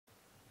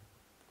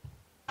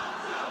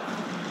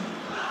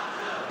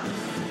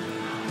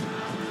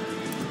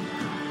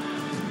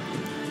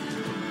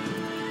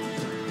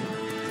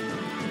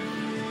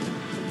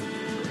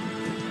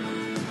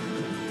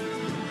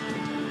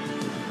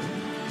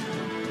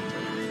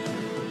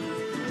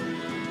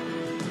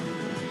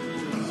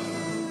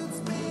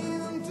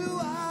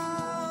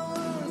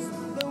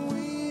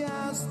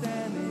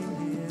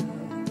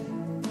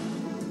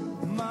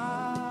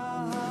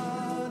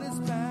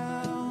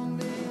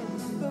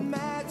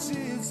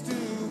is to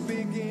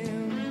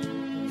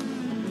begin.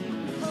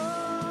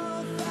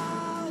 A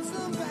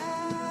thousand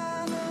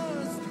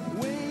banners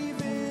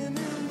waving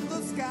in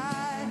the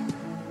sky.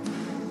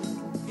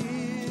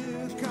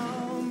 Here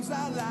comes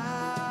our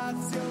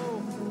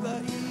Lazio,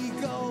 the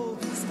eagle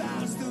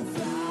starts to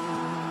fly.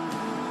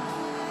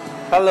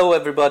 Hello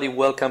everybody,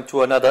 welcome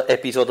to another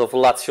episode of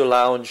Lazio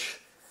Lounge.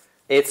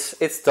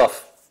 It's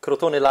tough.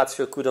 Crotone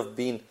Lazio could have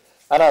been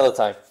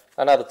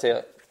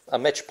a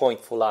match point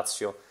for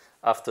Lazio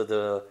after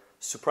the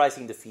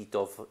surprising defeat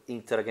of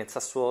Inter against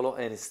Sassuolo,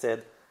 and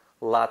instead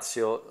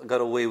Lazio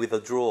got away with a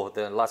draw.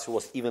 Then Lazio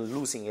was even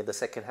losing in the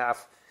second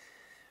half.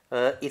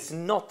 It's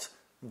not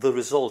the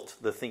result,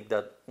 the thing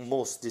that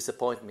most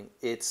disappoints me.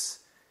 It's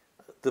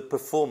the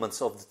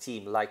performance of the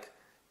team. Like,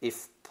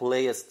 if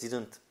players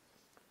didn't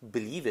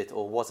believe it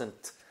or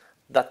wasn't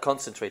that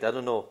concentrated. I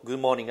don't know. Good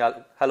morning.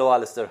 Hello,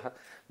 Alasdair.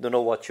 Don't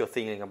know what you're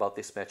thinking about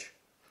this match.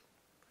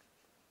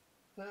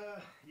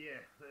 Yeah,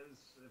 that was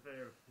a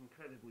very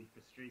incredibly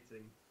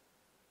frustrating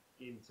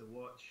game to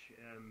watch.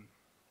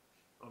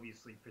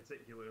 Obviously,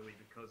 particularly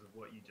because of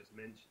what you just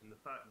mentioned,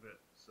 the fact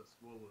that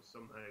Sassuolo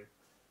somehow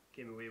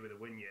came away with a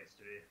win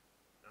yesterday.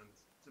 And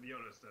to be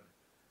honest,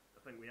 I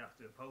think we have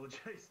to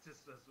apologise to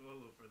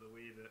Sassuolo for the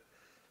way that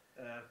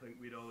I think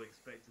we'd all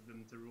expected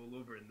them to roll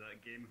over in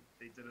that game.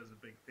 They did us a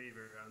big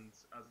favour, and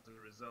as a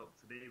result,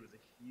 today was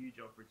a huge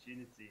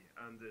opportunity,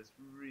 and it's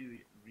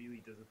really,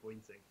 really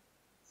disappointing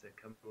to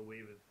come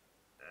away with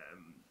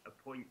a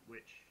point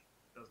which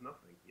does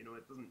nothing. You know,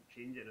 it doesn't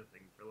change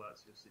anything for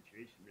Lazio's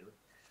situation, really.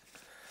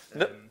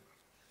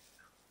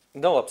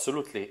 No,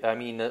 absolutely. I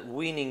mean,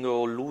 winning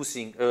or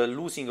losing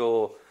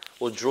or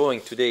drawing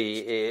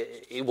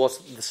today, it was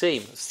the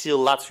same. Still,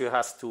 Lazio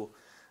has to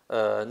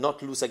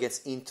not lose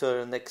against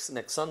Inter next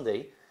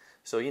Sunday.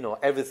 So, you know,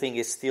 everything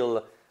is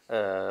still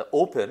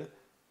open.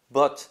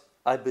 But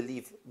I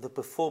believe the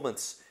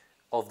performance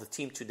of the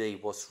team today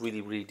was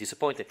really, really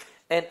disappointing.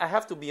 And I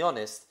have to be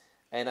honest,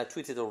 and I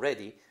tweeted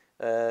already,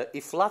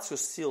 if Lazio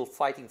is still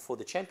fighting for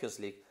the Champions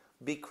League,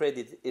 big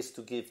credit is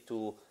to give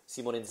to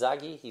Simone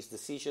Inzaghi, his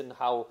decision,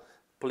 how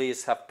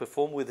players have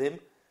performed with him.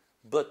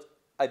 But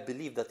I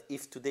believe that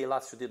if today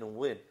Lazio didn't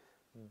win,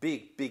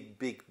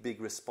 big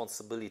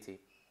responsibility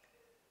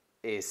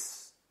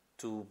is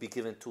to be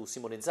given to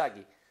Simone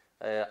Inzaghi.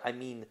 I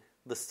mean,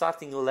 the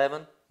starting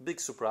 11, big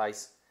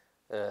surprise.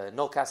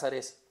 No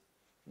Casares,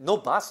 no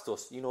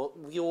Bastos. You know,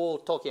 we all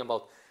talking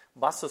about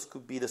Bastos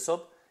could be the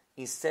sub.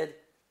 Instead,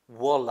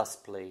 Wallace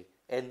play.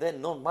 And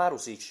then no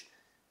Marusic.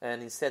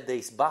 And instead there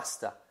is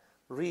Basta.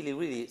 Really,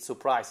 really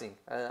surprising.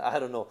 I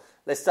don't know.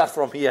 Let's start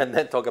from here and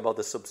then talk about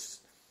the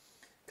subs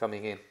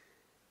coming in.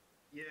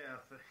 Yeah,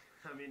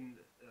 I mean,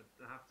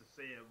 I have to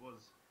say it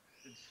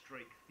did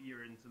strike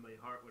fear into my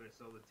heart when I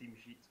saw the team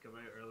sheets come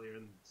out earlier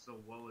and saw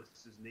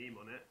Wallace's name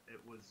on it.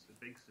 It was a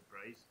big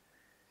surprise.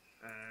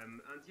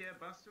 And yeah,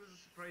 Basta was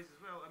a surprise as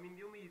well. I mean,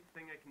 the only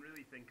thing I can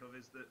really think of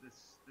is that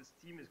this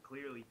team is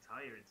clearly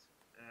tired.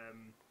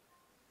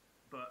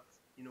 But,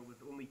 you know, with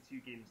only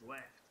 2 games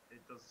left,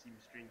 it does seem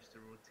strange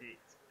to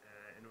rotate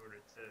in order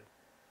to,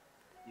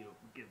 you know,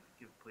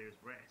 give players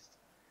rest.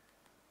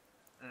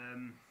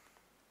 And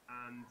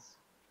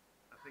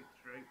I think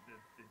throughout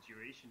the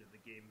duration of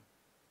the game,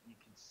 you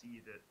can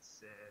see that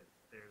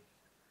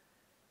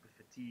the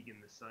fatigue in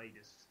the side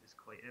is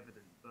quite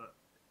evident. But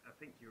I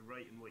think you're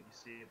right in what you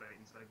say about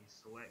Inzaghi's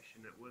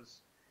selection. It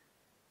was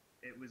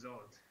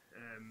odd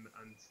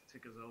and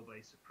took us all by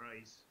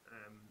surprise.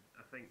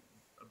 I think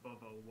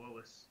above all,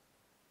 Wallace,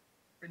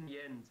 in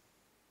the end,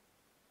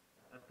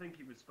 I think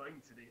he was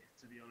fine today,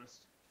 to be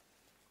honest.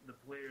 The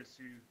players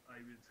who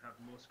I would have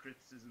most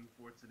criticism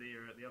for today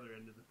are at the other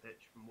end of the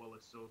pitch from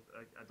Wallace, so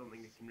I don't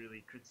think they can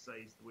really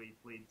criticise the way he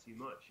played too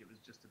much. It was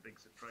just a big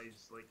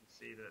surprise, like you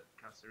say, that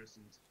Caceres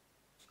and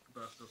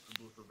Bastos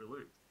were both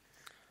overlooked.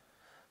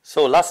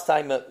 So last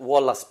time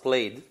Wallace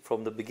played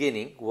from the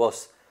beginning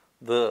was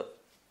the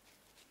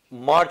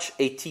March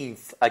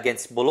 18th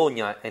against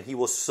Bologna, and he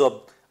was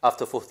subbed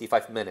after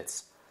 45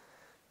 minutes.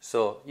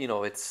 So, you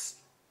know, it's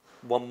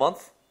 1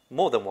 month,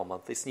 more than 1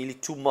 month. It's nearly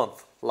 2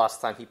 months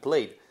last time he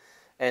played.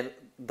 And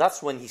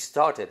that's when he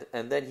started.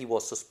 And then he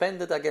was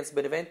suspended against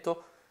Benevento,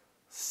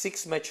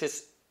 6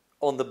 matches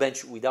on the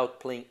bench without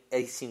playing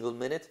a single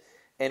minute.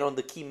 And on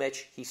the key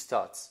match, he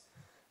starts.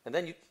 And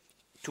then,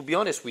 to be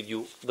honest with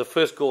you, the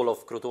first goal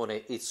of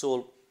Crotone, it's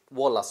all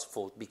Wallace's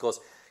fault. Because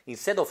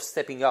instead of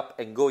stepping up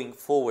and going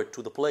forward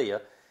to the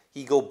player,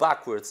 he go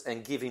backwards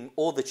and give him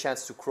all the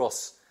chance to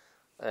cross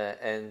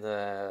and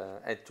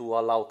to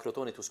allow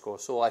Crotone to score.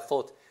 So I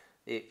thought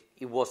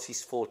it was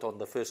his fault on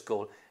the first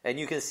goal. And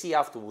you can see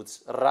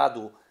afterwards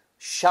Radu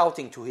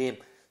shouting to him,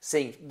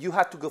 saying, you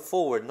have to go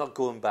forward, not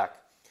going back.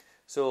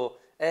 So,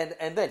 and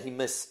then he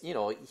missed, you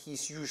know,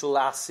 his usual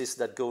assists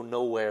that go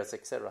nowhere,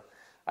 etc.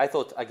 I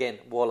thought, again,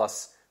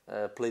 Wallace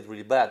played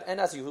really bad.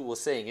 And as you were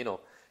saying, you know,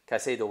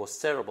 Caicedo was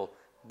terrible.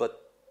 But,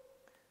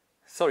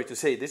 sorry to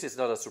say, this is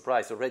not a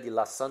surprise. Already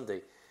last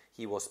Sunday,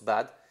 he was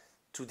bad.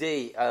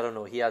 Today, I don't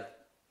know, he had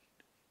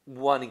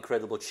one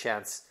incredible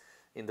chance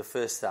in the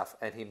first half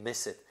and he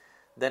missed it.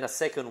 Then a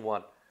second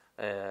one,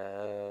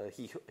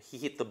 he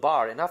hit the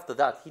bar, and after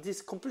that, he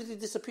just completely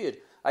disappeared.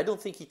 I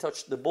don't think he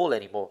touched the ball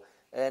anymore,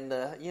 and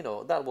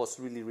that was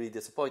really, really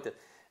disappointing.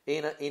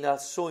 In a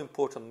so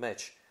important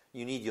match,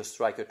 you need your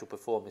striker to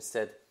perform.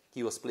 Instead,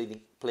 he was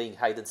playing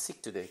hide and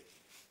seek today.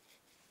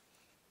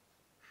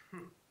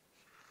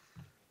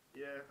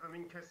 Yeah, I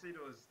mean,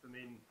 Caicedo is the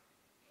main.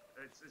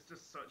 It's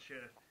just such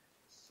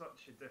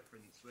a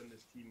difference when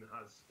this team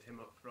has him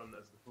up front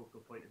as the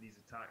focal point of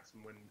these attacks,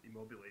 and when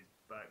Immobile is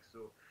back.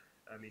 So,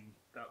 I mean,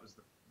 that was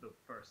the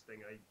first thing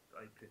I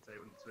put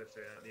out on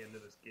Twitter at the end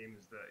of this game,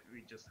 is that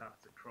we just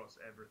have to cross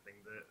everything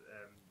that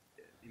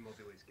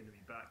Immobile is going to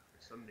be back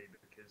for Sunday,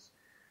 because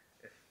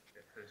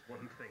if there's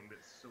one thing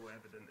that's so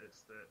evident,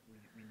 it's that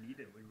we need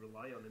him. We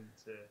rely on him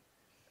to.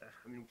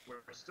 I mean,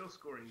 we're still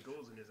scoring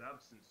goals in his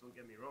absence, don't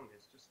get me wrong.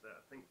 It's just that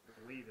I think the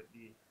way that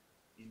the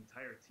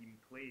entire team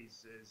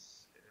plays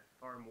is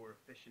far more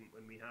efficient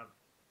when we have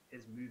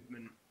his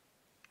movement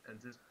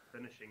and his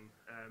finishing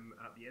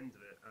at the end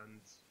of it. And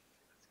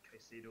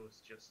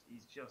Caicedo's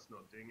he's just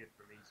not doing it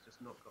for me. He's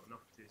just not got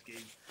enough to his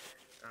game.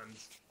 And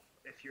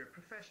if you're a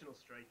professional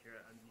striker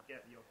and you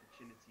get the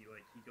opportunity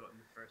like he got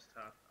in the first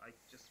half, I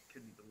just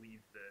couldn't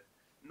believe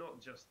not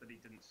just that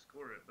he didn't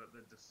score it, but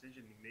the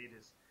decision he made,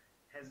 his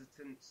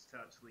hesitance to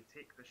actually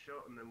take the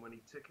shot, and then when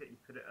he took it, he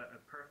put it at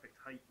a perfect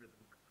height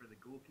for the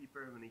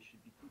goalkeeper when he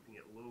should be keeping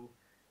it low,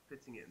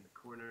 putting it in the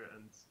corner.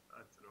 And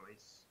I don't know,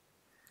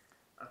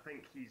 I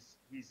think he's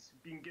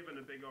been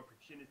given a big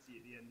opportunity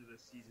at the end of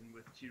this season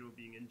with Ciro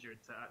being injured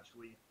to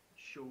actually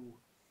show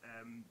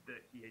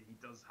that he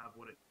does have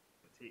what it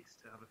takes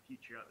to have a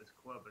future at this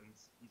club, and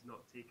he's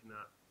not taken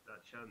that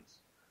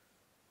chance.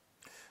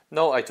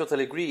 No, I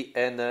totally agree.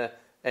 And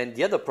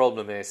the other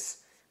problem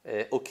is,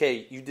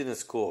 okay, you didn't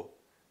score,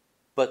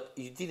 but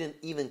you didn't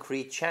even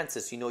create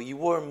chances. You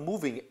weren't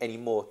moving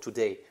anymore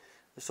today,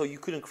 so you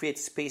couldn't create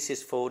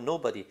spaces for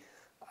nobody.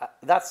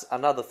 That's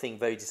another thing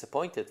very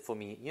disappointed for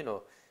me.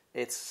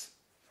 It's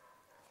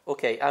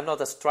okay, I'm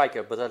not a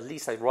striker, but at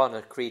least I run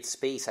and create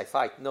space, I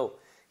fight. No,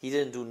 he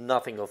didn't do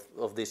nothing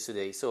of this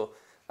today. So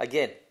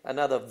again,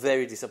 another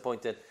very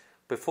disappointed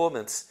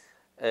performance.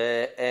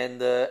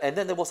 And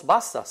then there was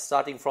Basta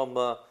starting from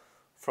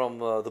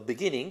the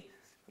beginning.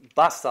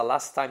 Basta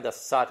last time that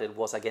started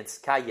was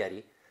against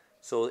Cagliari,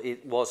 so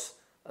it was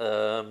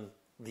the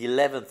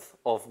 11th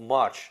of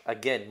March,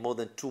 again more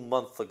than 2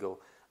 months ago.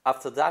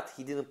 After that,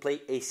 he didn't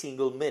play a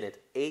single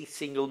minute,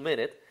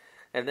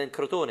 and then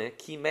Crotone,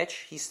 key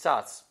match, he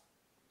starts.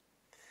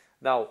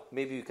 Now,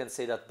 maybe you can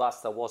say that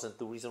Basta wasn't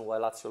the reason why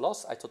Lazio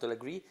lost. I totally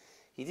agree.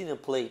 He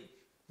didn't play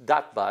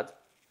that bad.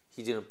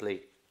 He didn't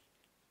play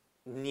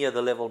near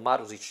the level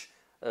Marusic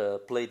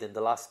played in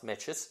the last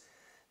matches.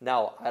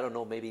 Now, I don't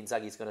know, maybe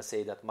Inzaghi is going to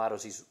say that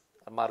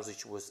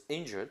Marusic was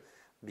injured,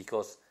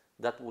 because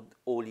that would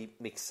only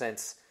make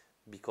sense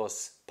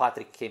because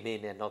Patrick came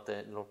in and not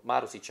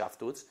Marusic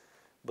afterwards.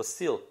 But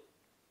still,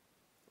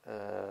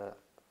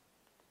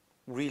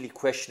 really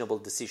questionable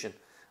decision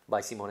by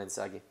Simone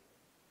Inzaghi.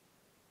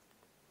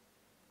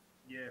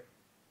 Yeah.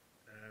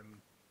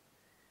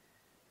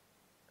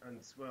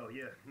 And, well,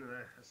 yeah,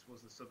 I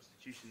suppose the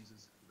substitutions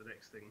is the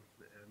next thing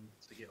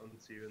to get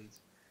onto. And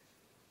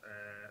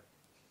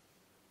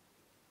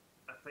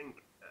I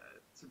think,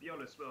 to be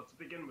honest, well, to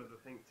begin with, I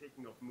think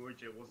taking off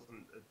Morgia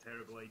wasn't a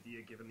terrible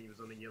idea given he was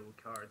on a yellow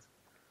card.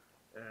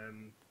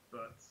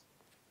 But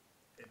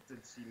it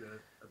did seem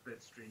a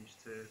bit strange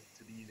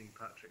to be using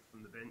Patrick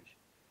from the bench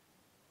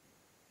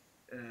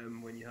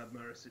when you had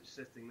Marusic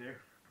sitting there.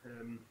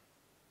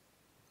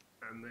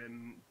 And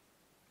then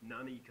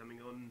Nani coming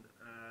on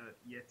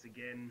yet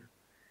again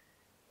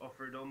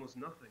offered almost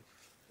nothing.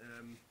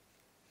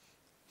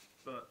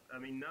 But, I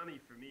mean, Nani,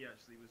 for me,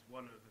 actually, was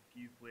one of a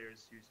few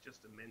players who's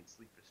just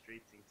immensely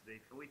frustrating today.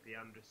 Felipe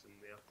Anderson,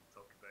 we have to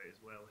talk about as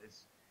well.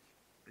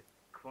 The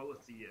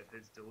quality of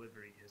his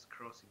delivery, his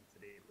crossing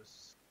today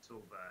was so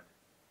bad.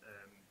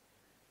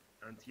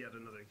 And he had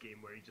another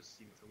game where he just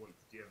seemed to want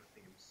to do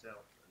everything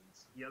himself. And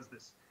he has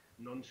this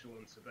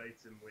nonchalance about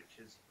him,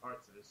 which is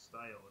part of his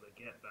style, and I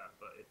get that.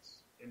 But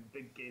it's in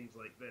big games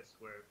like this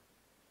where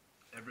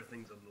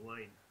everything's on the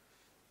line.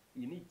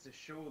 You need to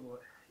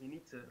you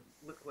need to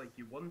look like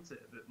you want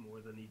it a bit more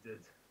than he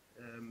did.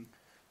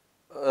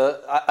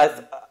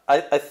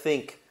 I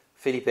think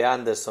Felipe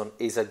Anderson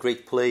is a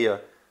great player,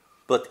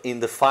 but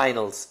in the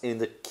finals, in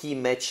the key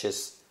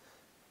matches,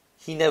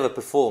 he never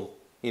performed.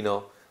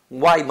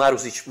 Why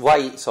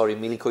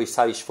Milinkovic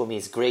Savic for me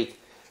is great,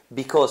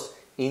 because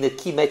in the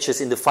key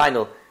matches in the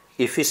final,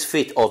 if he's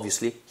fit,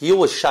 obviously, he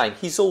always shines.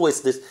 He's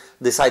always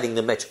deciding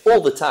the match all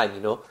the time,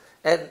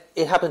 And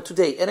it happened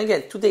today. And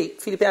again, today,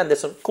 Felipe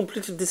Anderson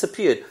completely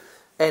disappeared.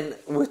 And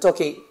we're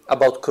talking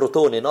about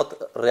Crotone, not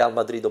Real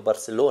Madrid or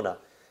Barcelona.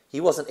 He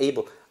wasn't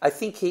able. I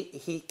think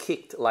he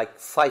kicked like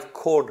 5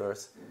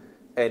 corners,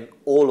 and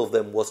all of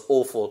them was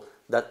awful,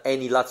 that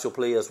any Lazio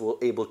players were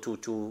able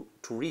to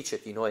reach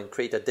it, and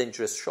create a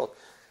dangerous shot.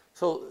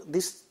 So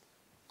this,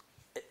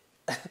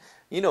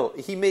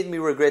 he made me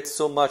regret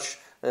so much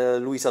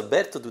Luis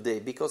Alberto today,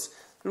 because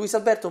Luis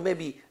Alberto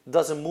maybe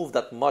doesn't move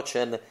that much,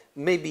 and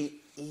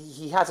maybe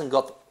he hasn't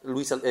got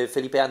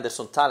Felipe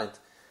Anderson talent,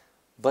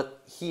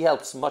 but he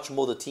helps much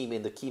more the team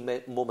in the key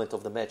moment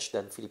of the match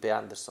than Felipe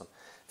Anderson.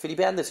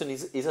 Felipe Anderson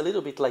is a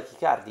little bit like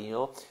Icardi, you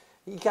know.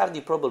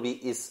 Icardi probably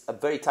is a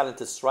very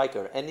talented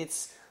striker, and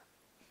it's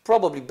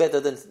probably better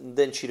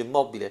than Ciro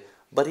Immobile.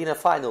 But in a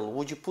final,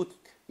 would you put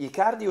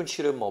Icardi or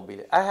Ciro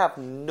Immobile? I have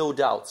no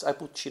doubts. I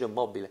put Ciro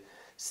Immobile.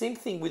 Same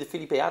thing with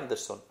Felipe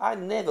Anderson. I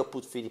never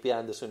put Felipe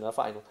Anderson in a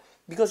final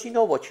because you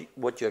know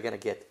what you're gonna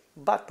get.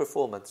 Bad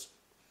performance.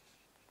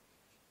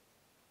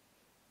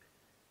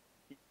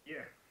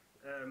 Yeah,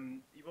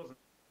 he wasn't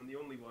the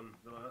only one,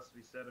 though, has to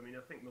be said. I mean,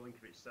 I think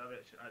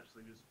Milinkovic-Savic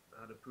actually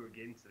had a poor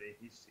game today.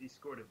 He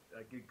scored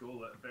a good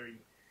goal at a very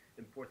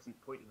important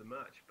point of the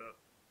match, but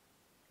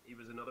he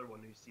was another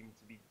one who seemed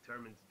to be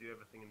determined to do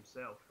everything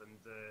himself, and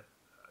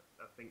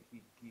I think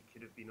he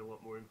could have been a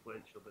lot more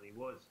influential than he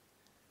was.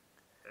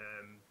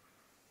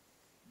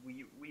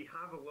 We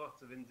have a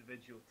lot of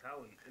individual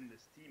talent in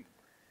this team,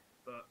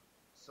 but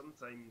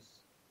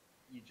sometimes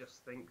you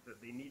just think that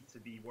they need to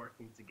be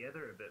working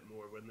together a bit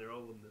more when they're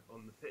all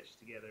on the pitch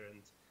together.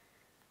 And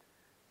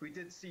we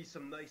did see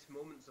some nice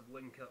moments of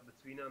link up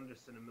between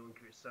Anderson and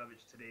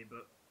Milinkovic-Savic today,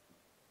 but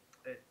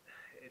it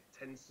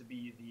tends to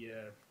be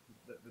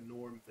that the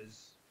norm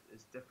is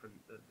different,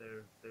 that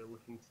they're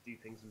looking to do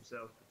things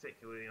themselves,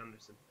 particularly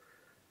Anderson.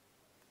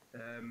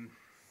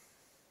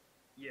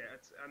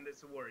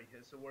 It's a worry.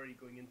 It's a worry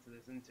going into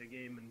this Inter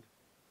game, and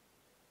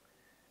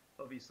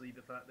obviously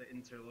the fact that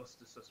Inter lost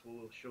to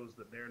Sassuolo shows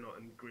that they're not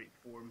in great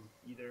form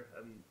either.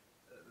 And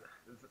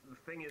the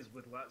thing is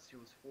with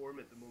Lazio's form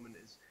at the moment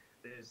is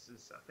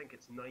I think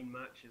it's 9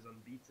 matches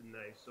unbeaten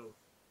now. So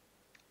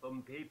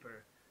on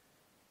paper,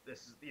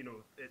 this is,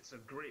 it's a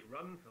great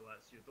run for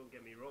Lazio, don't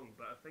get me wrong,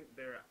 but I think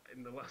they're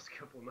in the last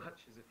couple of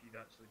matches, if you've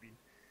actually been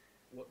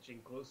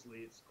watching closely,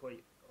 it's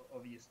quite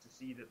obvious to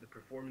see that the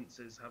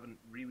performances haven't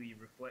really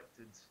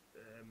reflected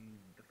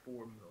the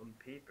form on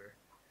paper.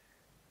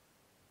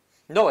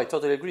 No, I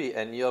totally agree,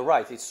 and you're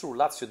right. It's true.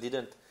 Lazio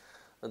didn't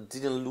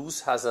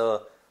lose, has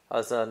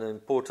an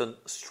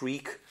important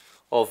streak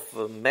of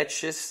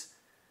matches,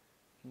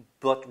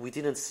 but we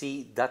didn't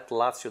see that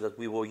Lazio that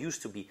we were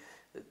used to be.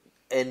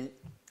 And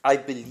I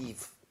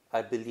believe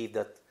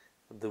that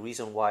the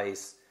reason why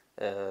is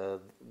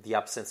the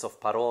absence of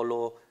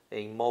Parolo,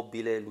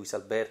 Immobile, Luis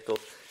Alberto.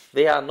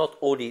 They are not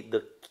only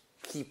the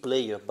key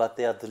player, but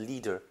they are the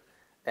leader.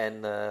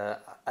 And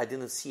I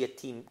didn't see a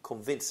team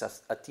convinced,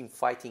 a team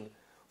fighting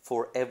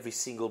for every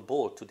single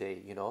ball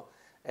today,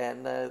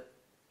 And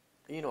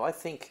I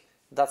think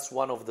that's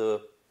one of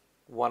the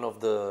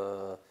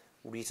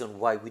reason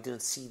why we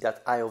didn't see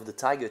that eye of the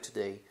tiger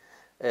today.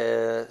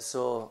 Yeah,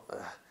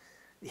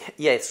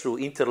 it's true.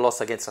 Inter lost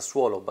against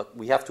Sassuolo, but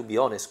we have to be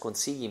honest.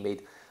 Consigli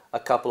made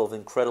a couple of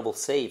incredible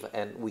saves,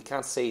 and we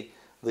can't say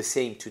the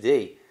same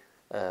today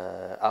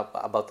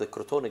about the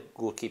Crotone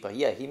goalkeeper.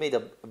 Yeah, he made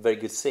a very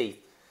good save,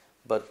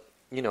 but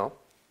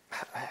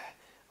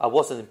I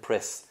wasn't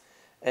impressed.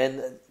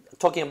 And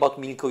talking about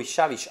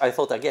Milinkovic-Savic, I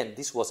thought again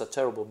this was a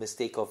terrible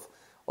mistake of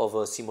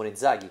Simone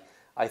Inzaghi.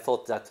 I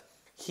thought that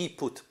he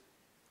put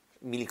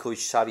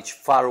Milinkovic-Savic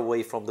far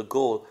away from the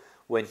goal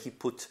when he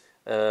put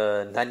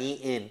Nani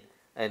in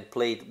and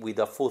played with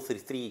a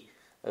 4-3-3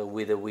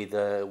 with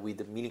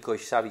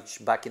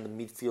Milinkovic-Savic back in the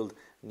midfield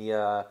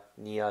near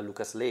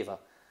Lucas Leiva.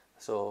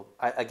 So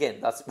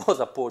that was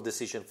a poor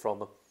decision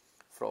from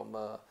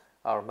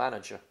our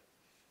manager.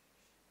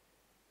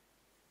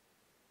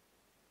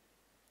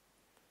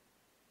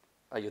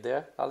 Are you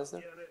there, Alasdair?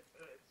 Yeah,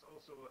 it's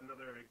also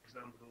another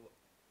example.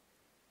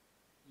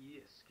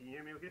 Yes, can you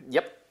hear me okay?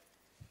 Yep.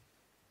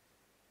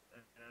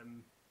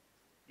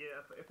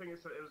 I think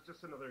it was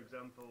just another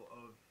example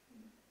of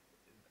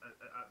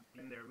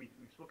in there.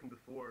 We've spoken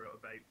before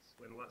about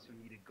when Lazio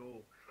needed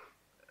goal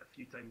a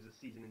few times this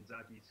season.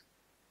 Inzaghi's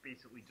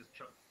basically just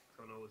chucked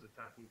on all his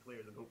attacking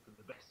players and hoped for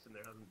the best, and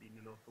there hasn't been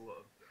an awful lot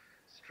of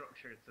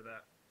structure to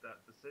that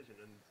decision.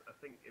 And I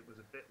think it was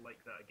a bit like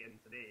that again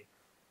today.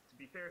 To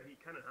be fair, he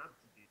kind of had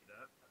to do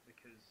that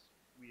because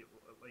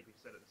like we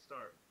said at the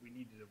start, we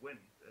needed a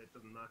win. It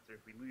doesn't matter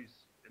if we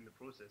lose in the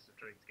process of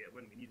trying to get a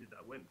win. We needed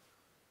that win.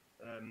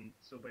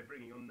 So by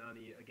bringing on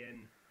Nani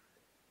again,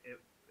 it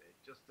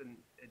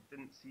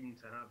didn't seem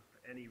to have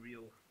any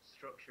real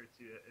structure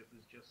to it. It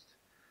was just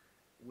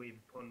wave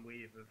upon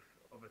wave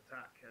of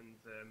attack, and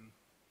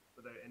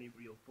without any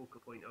real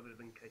focal point other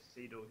than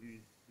Caicedo, who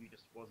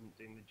just wasn't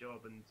doing the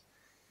job, and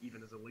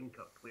even as a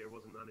link-up player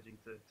wasn't managing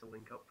to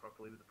link up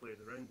properly with the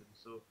players around him.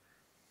 So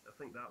I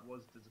think that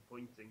was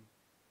disappointing.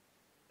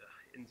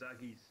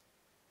 Inzaghi's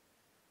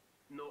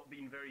not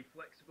been very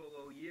flexible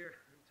all year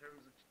in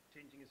terms of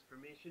changing his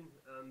formation,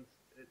 and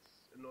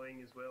it's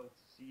annoying as well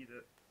to see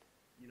that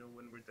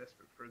when we're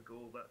desperate for a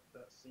goal, that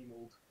same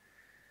old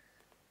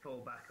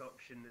fallback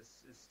option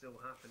is still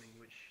happening,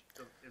 which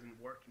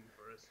isn't working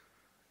for us,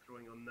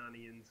 throwing on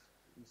Nani and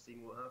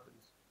seeing what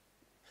happens.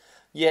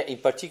 Yeah, in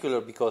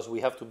particular because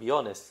we have to be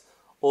honest,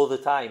 all the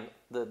time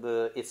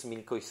it's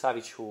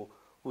Milinkovic-Savic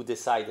who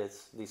decided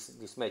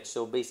this match.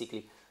 So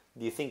basically,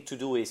 the thing to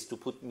do is to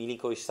put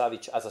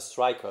Milinkovic-Savic as a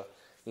striker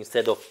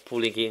instead of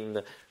pulling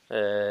in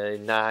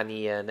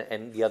Nani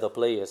and the other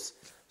players.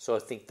 So I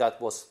think that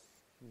was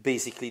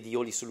basically the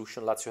only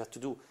solution Lazio had to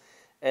do.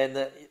 And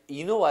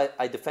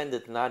I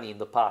defended Nani in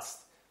the past.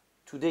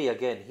 Today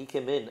again, he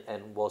came in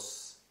and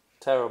was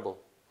terrible.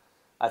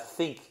 I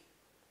think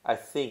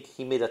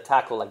he made a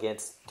tackle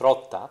against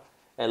Trotta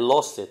and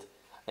lost it.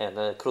 And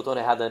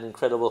Crotone had an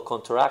incredible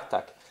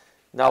counter-attack.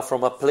 Now,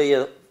 from a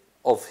player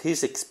of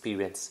his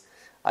experience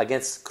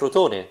against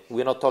Crotone,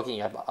 we're not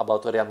talking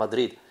about Real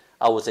Madrid.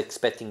 I was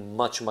expecting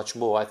much, much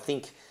more. I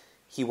think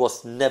he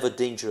was never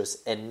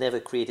dangerous and never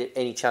created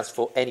any chance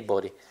for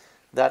anybody.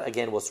 That,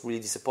 again, was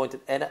really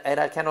disappointing. And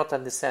I cannot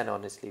understand,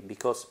 honestly,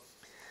 because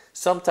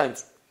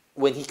sometimes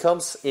when he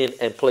comes in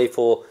and play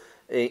for,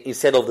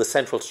 instead of the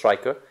central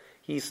striker,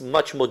 he's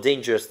much more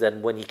dangerous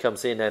than when he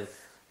comes in and,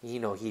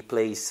 he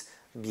plays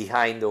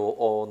behind or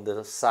on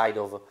the side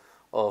of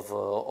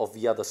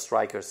the other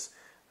strikers.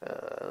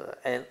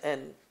 And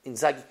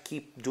Inzaghi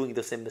keep doing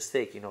the same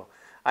mistake,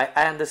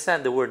 I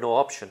understand there were no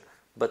option,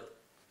 but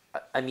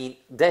I mean,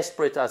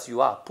 desperate as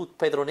you are, put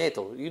Pedro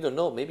Neto. You don't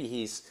know, maybe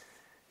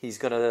he's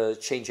gonna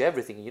change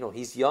everything.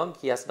 He's young,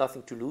 he has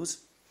nothing to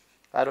lose.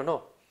 I don't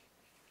know.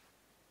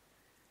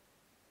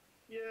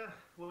 Yeah,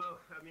 well,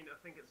 I mean, I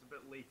think it's a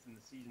bit late in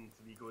the season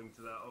to be going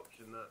to that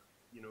option. That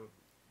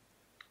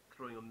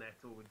throwing on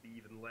Neto would be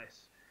even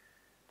less,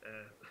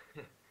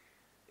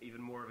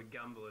 even more of a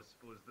gamble, I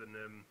suppose,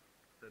 than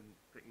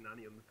putting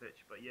Nani on the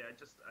pitch. But yeah,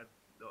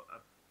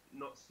 I've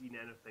not seen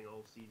anything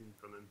all season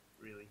from him,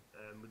 really,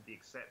 with the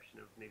exception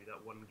of maybe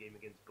that one game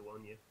against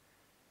Bologna.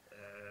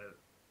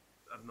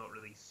 I've not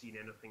really seen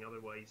anything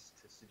otherwise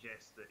to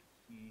suggest that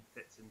he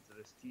fits into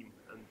this team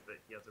and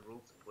that he has a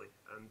role to play.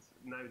 And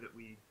now that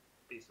we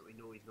basically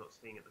know he's not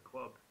staying at the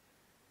club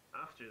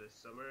after this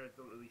summer, I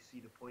don't really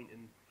see the point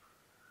in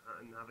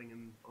having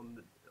him on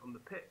the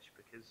pitch,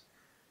 because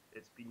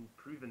it's been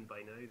proven by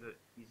now that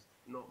he's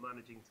not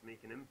managing to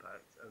make an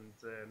impact, and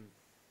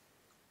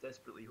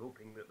desperately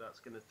hoping that that's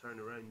going to turn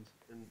around.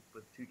 And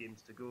with 2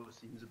 games to go,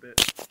 seems a bit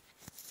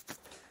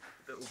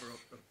over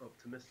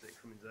optimistic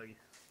from Inzaghi.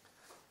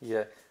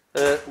 Yeah.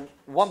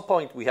 One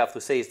point we have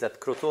to say is that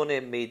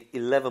Crotone made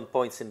 11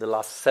 points in the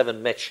last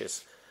 7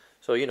 matches.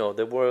 So,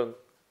 they were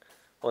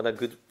on a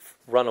good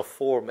run of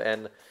form.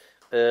 And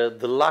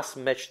the last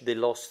match they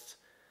lost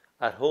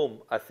at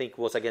home, I think,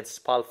 was against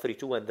Spal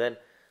 3-2, and then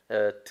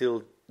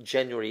till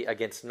January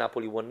against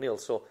Napoli 1-0.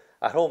 So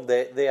at home,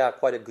 they are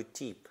quite a good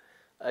team.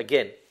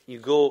 Again, you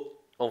go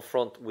on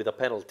front with a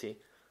penalty.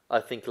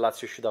 I think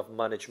Lazio should have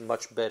managed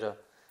much better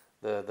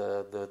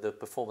the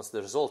performance,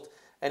 the result.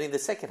 And in the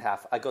second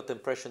half, I got the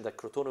impression that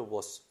Crotone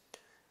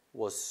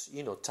was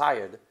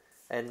tired,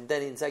 and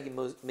then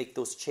Inzaghi make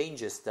those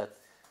changes that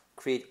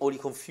create only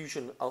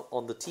confusion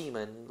on the team,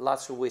 and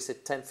Lazio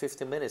wasted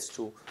 10-15 minutes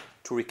to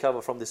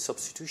recover from this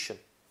substitution.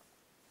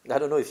 I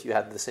don't know if you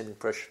had the same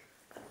impression.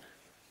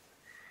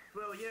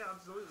 Well, yeah,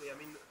 absolutely. I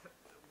mean,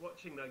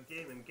 watching that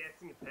game and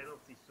getting a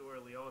penalty so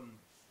early on,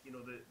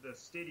 the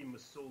stadium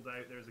was sold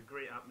out. There was a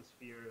great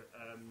atmosphere,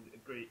 a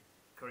great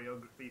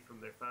choreography from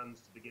their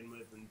fans to begin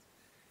with, and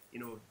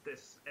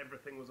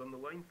everything was on the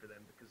line for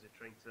them because they're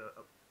trying to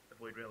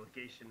avoid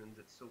relegation, and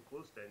it's so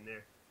close down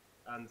there.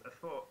 And I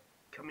thought,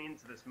 coming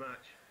into this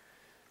match,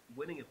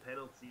 winning a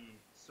penalty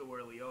so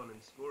early on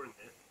and scoring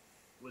it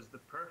was the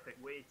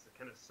perfect way to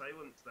kind of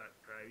silence that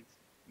crowd,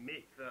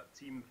 make that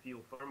team feel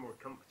far more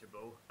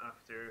comfortable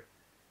after,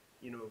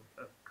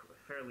 a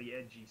fairly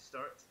edgy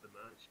start to the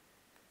match,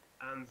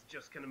 and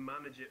just kind of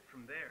manage it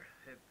from there.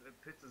 It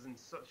put us in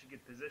such a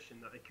good position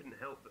that I couldn't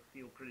help but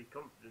feel pretty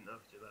confident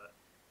after that.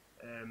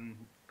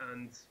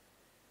 And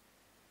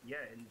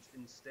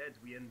instead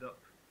we end up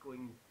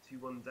going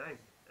 2-1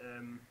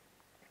 down.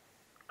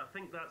 I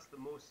think that's the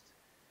most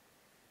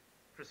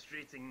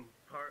frustrating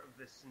part of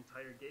this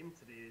entire game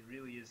today,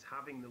 really, is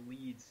having the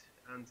lead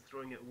and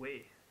throwing it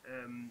away,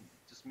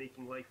 just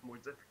making life more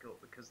difficult,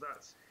 because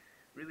that's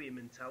really a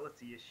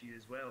mentality issue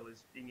as well,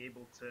 is being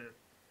able to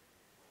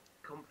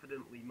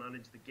confidently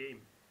manage the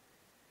game.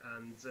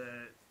 And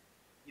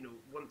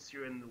once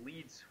you're in the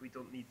lead, we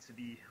don't need to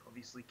be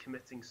obviously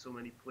committing so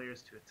many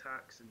players to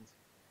attacks, and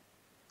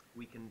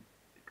we can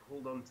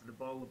hold on to the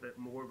ball a bit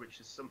more, which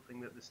is something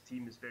that this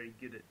team is very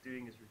good at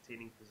doing, is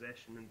retaining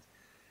possession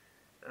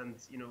and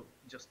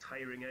just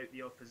tiring out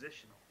the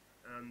opposition.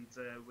 And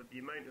with the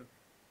amount of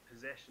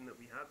possession that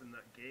we had in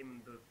that game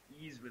and the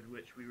ease with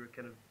which we were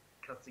kind of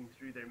cutting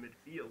through their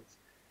midfield,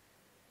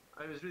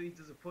 I was really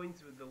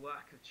disappointed with the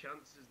lack of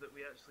chances that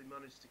we actually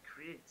managed to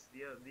create.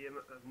 The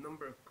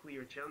number of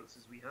clear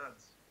chances we had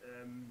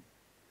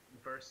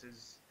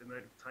versus the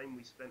amount of time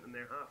we spent in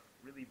their half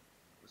really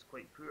was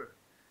quite poor.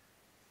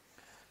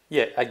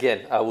 Yeah,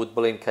 again, I would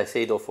blame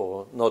Caicedo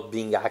for not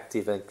being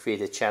active and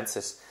created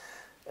chances.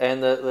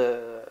 And,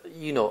 up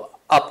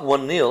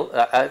 1-0,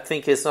 I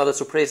think it's not a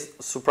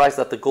surprise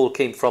that the goal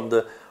came from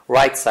the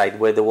right side,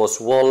 where there was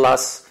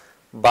Wallace,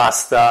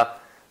 Basta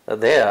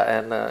there.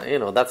 And,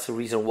 that's the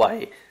reason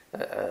why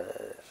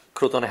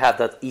Crotone had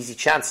that easy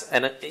chance.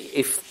 And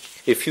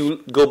if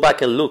you go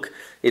back and look,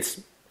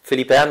 it's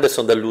Felipe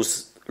Anderson that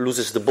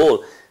loses the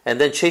ball and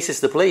then chases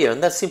the player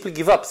and then simply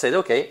give up, said,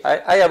 okay,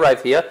 I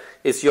arrive here,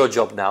 it's your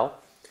job now.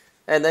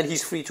 And then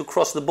he's free to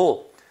cross the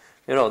ball.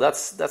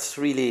 That's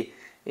really,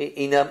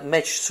 in a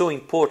match so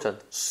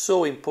important,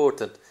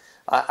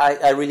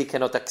 I really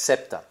cannot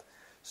accept that.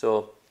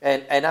 So,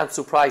 and I'm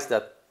surprised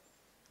that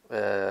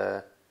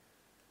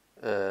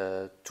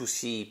to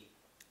see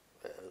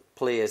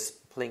players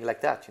playing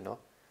like that, I'm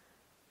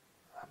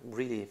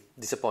really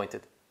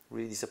disappointed.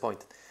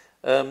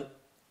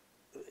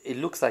 It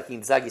looks like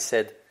Inzaghi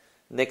said,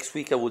 next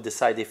week I will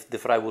decide if De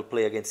Vrij will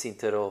play against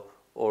Inter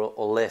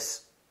or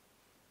less.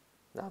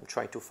 Now I'm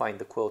trying to find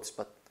the quotes,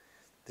 but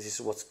this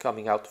is what's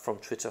coming out from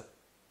Twitter.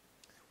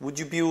 Would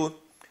you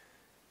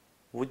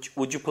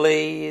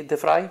play De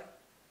Vrij?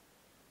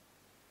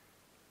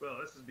 Well,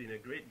 this has been a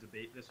great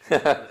debate this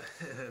week.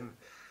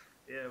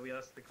 Yeah, we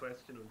asked the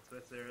question on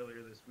Twitter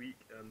earlier this week,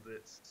 and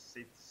it's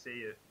safe to say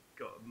it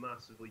got a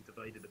massively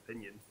divided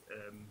opinion.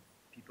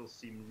 People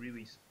seem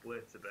really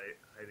split about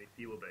how they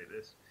feel about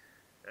this.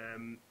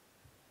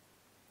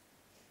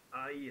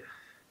 I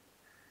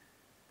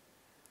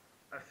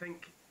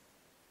think,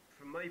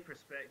 from my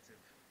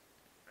perspective,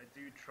 I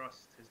do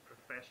trust his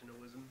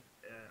professionalism.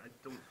 I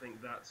don't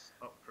think that's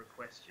up for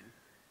question.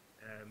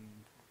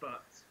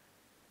 But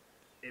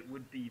it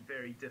would be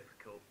very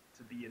difficult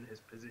to be in his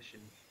position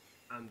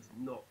and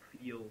not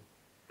feel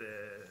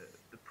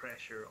the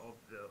pressure of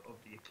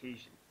the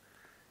occasion,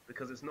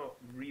 because it's not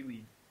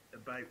really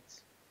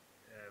about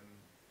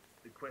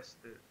the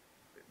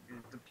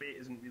debate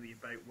isn't really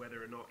about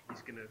whether or not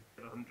he's going to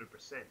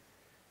 100%.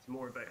 It's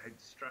more about how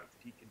distracted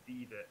he could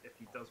be that if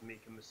he does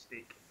make a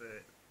mistake,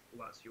 the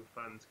Lazio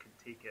fans could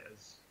take it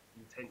as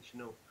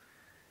intentional,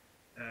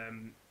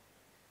 and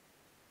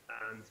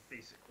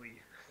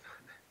basically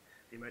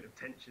the amount of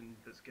tension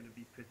that's going to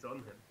be put on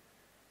him.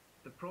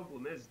 The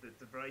problem is that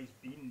De Vrij's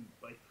been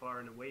by far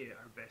and away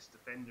our best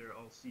defender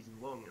all season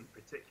long, and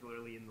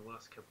particularly in the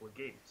last couple of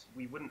games.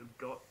 We wouldn't have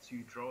got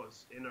 2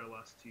 draws in our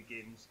last 2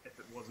 games if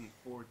it wasn't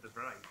for De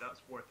Vrij.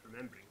 That's worth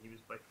remembering. He was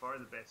by far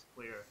the best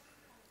player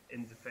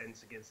in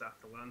defence against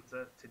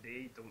Atalanta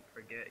today. Don't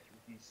forget,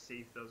 he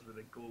saved us with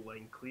a goal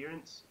line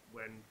clearance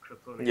when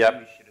Crotone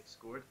really should have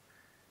scored.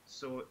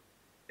 So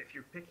if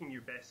you're picking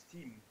your best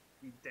team,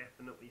 he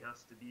definitely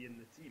has to be in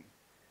the team.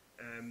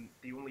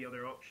 The only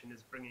other option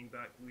is bringing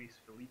back Luis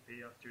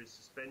Felipe after his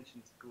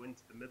suspension to go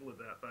into the middle of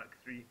that back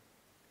 3.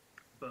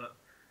 But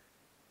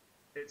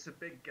it's a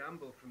big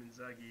gamble from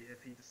Inzaghi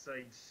if he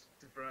decides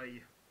De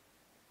Vrij,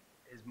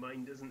 his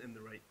mind isn't in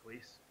the right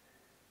place.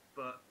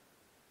 But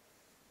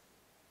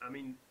I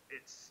mean,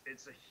 it's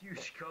a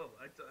huge call.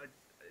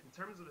 In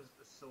terms of a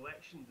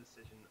selection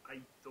decision, I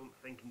don't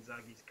think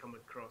Inzaghi's come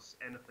across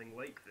anything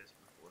like this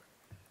before.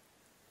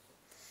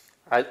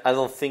 I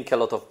don't think a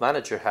lot of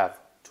managers have,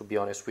 to be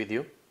honest with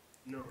you.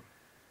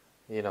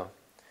 No.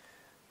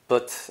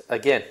 But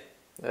again,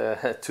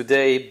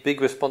 today,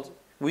 big response.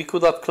 We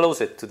could have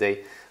closed it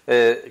today.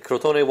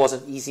 Crotone was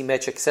an easy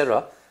match,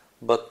 etc.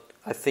 But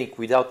I think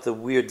without the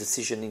weird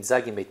decision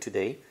Inzaghi made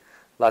today,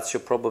 Lazio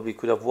probably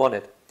could have won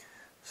it.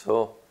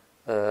 So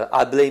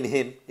I blame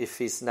him if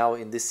he's now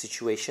in this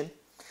situation.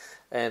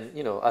 And,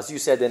 as you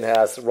said, and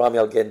as Rami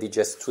Al-Gendi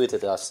just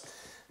tweeted us,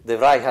 De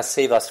Vrij has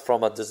saved us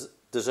from a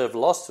deserved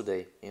loss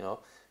today.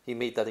 He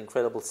made that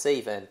incredible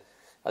save, and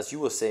as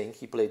you were saying,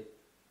 he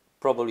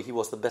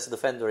was the best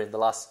defender in the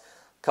last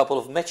couple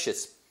of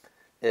matches.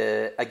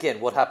 Again,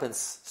 what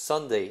happens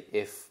Sunday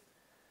if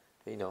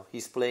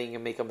he's playing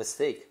and make a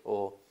mistake,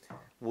 or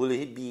will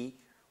he be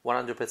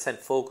 100%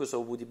 focused,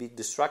 or would he be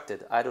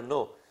distracted? I don't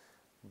know,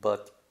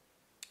 but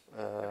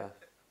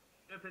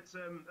if it's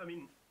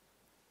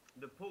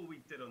the poll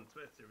we did on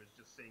Twitter was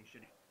just saying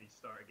should he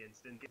start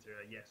against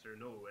Inter, yes or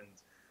no,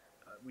 and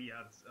we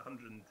had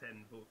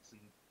 110 votes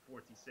and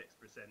 46%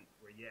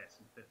 were yes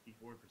and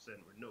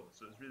 54% were no,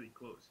 so it was really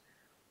close.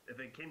 If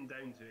it came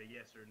down to a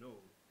yes or no,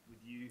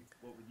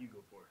 what would you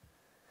go for?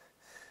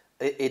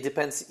 It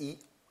depends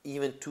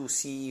even to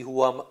see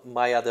who are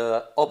my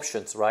other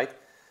options, right?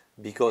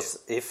 Because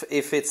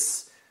if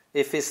it's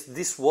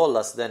this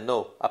Wallace, then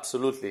no,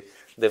 absolutely.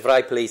 De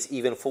Vrij plays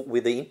even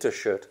with the Inter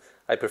shirt.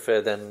 I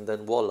prefer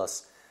than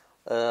Wallace.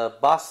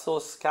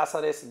 Bastos,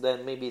 Cáceres,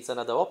 then maybe it's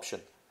another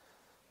option.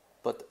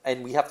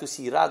 And we have to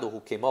see Rado,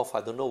 who came off.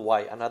 I don't know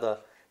why. Another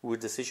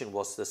weird decision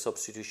was the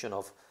substitution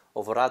of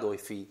Rado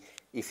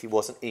if he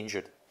wasn't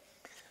injured.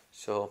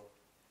 So,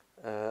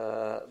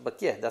 but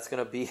yeah, that's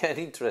going to be an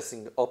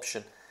interesting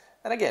option.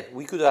 And again,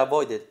 we could have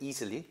avoided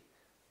easily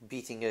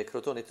beating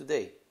Crotone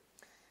today.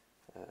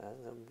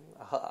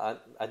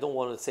 I don't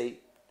want to say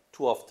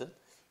too often,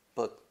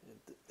 but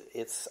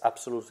it's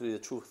absolutely the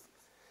truth.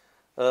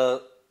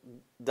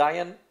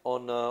 Diane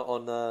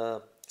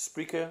on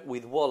Spreaker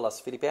with Wallace,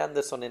 Felipe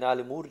Anderson and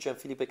Ali Murgia and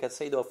Felipe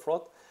Caicedo up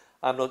front.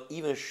 I'm not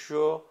even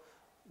sure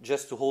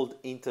just to hold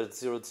Inter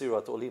 0-0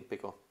 at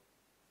Olimpico.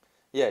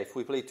 Yeah, if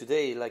we play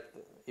today,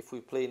 if we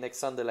play next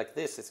Sunday like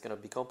this, it's going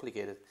to be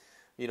complicated.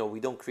 we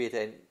don't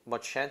create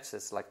much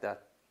chances like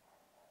that.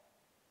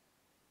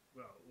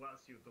 Well,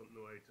 Lazio don't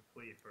know how to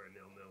play for a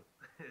 0-0.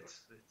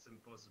 It's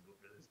impossible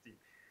for this team.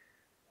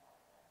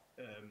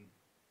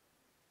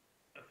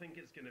 I think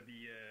it's going to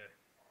be a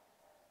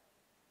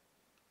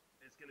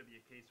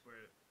case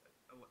where,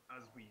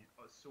 as we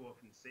so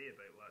often say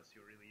about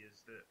Lazio, really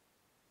is that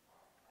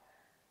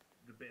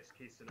the best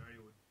case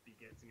scenario would be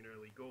getting an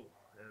early goal,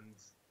 and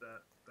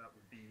that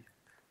would be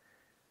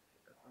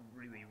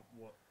really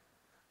what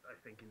I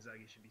think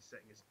Inzaghi should be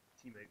setting his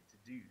team out to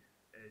do,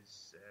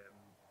 is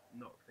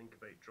not think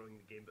about drawing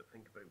the game, but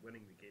think about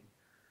winning the game.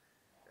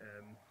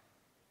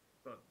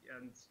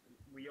 And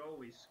we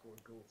always score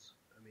goals.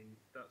 I mean,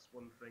 that's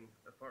one thing,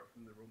 apart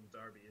from the Rome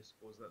derby, I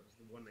suppose that was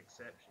the one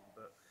exception,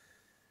 but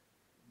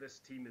this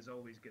team is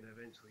always going to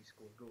eventually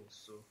score goals,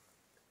 so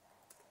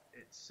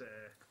it's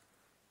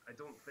I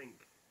don't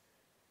think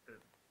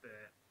that the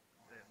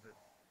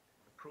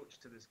approach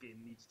to this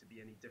game needs to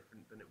be any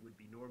different than it would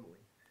be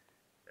normally,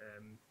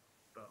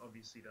 but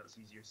obviously that's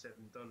easier said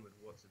than done with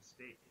what's at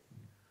stake.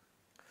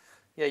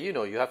 Yeah,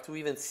 you have to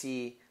even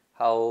see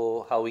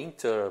how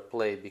Inter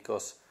played,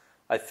 because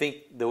I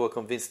think they were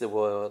convinced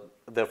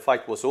their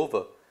fight was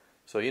over.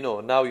 So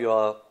now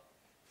you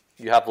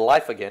have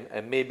life again,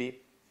 and maybe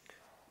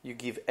you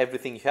give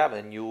everything you have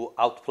and you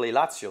outplay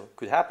Lazio.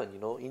 Could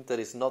happen. Inter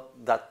is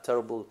not that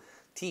terrible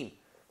team,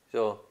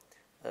 so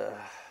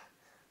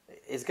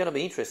it's gonna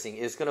be interesting.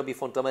 It's gonna be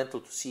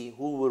fundamental to see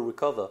who will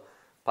recover,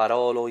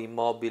 Parolo,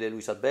 Immobile,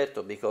 Luis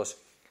Alberto, because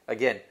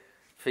again,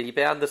 Felipe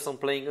Anderson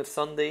playing on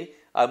Sunday.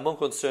 I'm more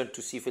concerned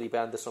to see Felipe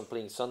Anderson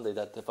playing Sunday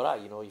than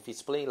Depay. If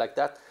he's playing like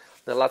that,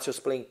 then Lazio's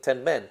playing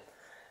 10 men.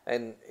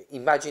 And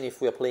imagine if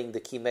we are playing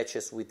the key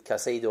matches with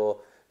Caicedo,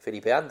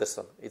 Felipe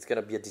Anderson. It's going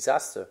to be a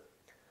disaster.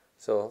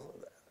 So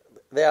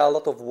there are a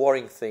lot of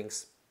worrying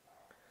things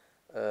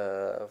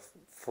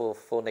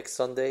for next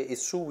Sunday.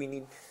 It's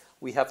true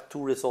we have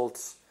 2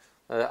 results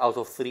out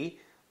of 3,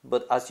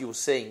 but as you were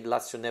saying,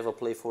 Lazio never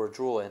play for a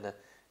draw, and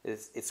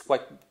it's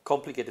quite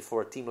complicated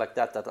for a team like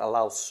that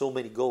allows so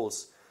many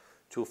goals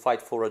to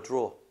fight for a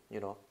draw,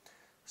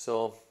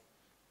 So,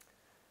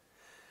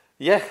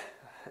 yeah,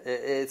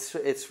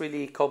 it's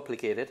really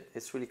complicated.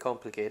 It's really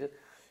complicated.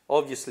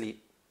 Obviously,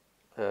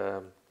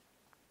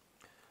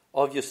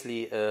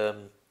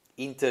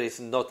 Inter is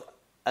not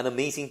an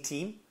amazing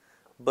team,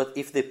 but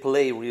if they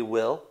play really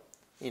well,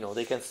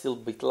 they can still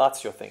beat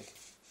Lazio, I think.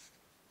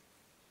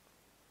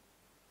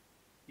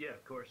 Yeah,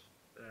 of course.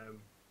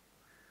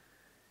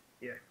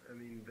 Yeah, I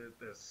mean,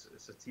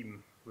 it's a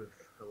team with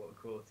a lot of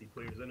quality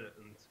players in it,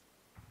 and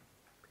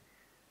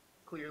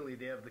clearly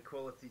they have the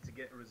quality to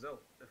get a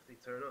result if they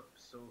turn up.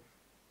 So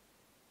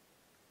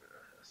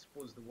I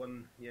suppose the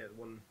one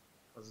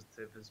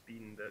positive has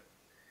been that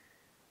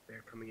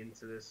they're coming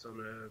into this on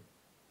a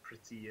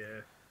pretty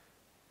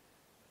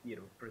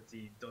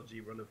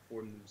dodgy run of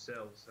form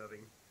themselves,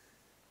 having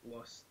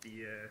lost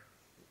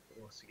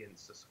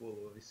against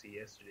Sassuolo obviously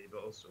yesterday,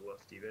 but also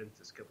lost to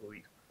Juventus a couple of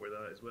weeks before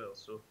that as well.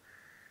 So.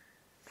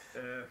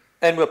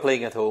 And we're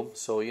playing at home,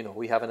 so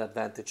we have an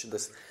advantage.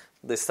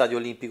 The Stadio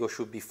Olimpico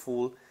should be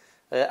full.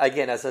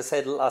 Again, as I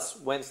said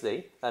last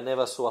Wednesday, I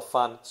never saw a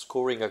fan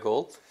scoring a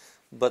goal,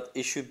 but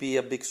it should be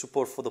a big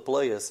support for the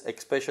players,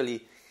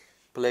 especially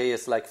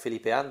players like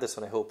Felipe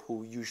Anderson, I hope,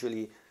 who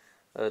usually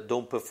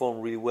don't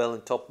perform really well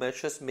in top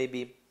matches.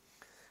 Maybe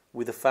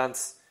with the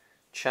fans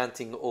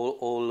chanting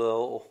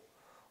all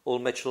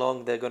match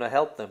long, they're going to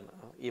help them,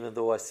 even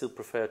though I still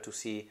prefer to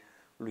see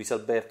Luis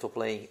Alberto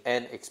playing,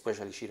 and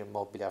especially Ciro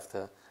Immobile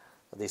after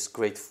this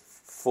great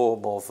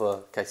form of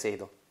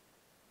Caicedo.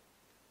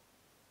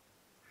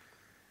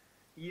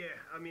 Yeah,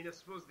 I mean, I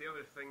suppose the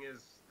other thing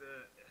is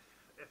that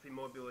if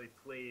Immobile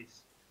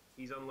plays,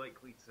 he's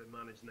unlikely to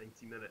manage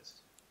 90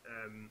 minutes,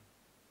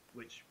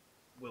 which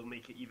will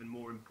make it even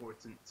more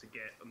important to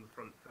get on the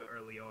front foot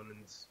early on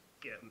and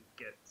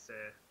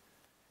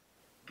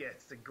get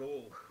the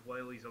goal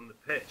while he's on the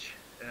pitch.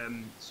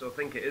 So I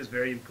think it is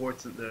very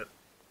important that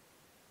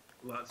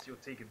Lazio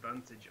take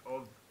advantage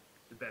of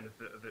the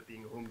benefit of it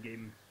being a home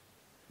game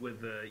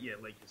with,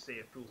 like you say,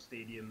 a full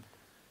stadium.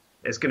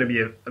 It's going to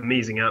be an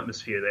amazing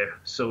atmosphere there.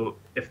 So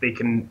if they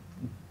can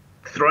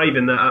thrive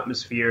in that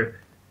atmosphere,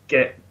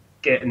 get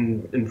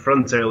in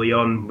front early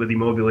on with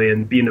Immobile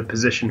and be in a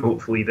position,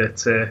 hopefully,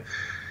 that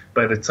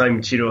by the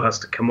time Ciro has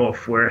to come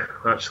off, we're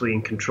actually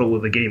in control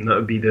of the game. That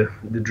would be the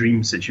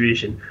dream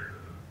situation.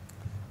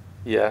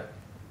 Yeah.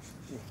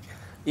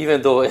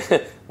 Even though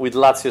with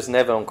Lazio's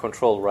never on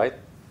control, right?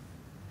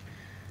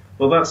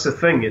 Well, that's the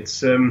thing. It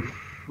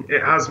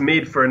has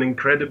made for an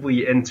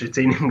incredibly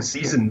entertaining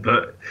season,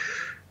 but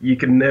you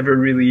can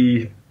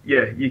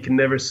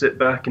never sit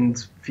back and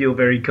feel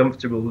very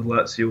comfortable with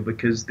Lazio,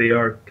 because they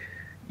are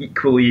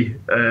equally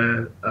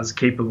as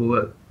capable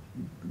at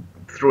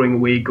throwing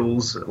away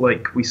goals,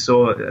 like we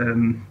saw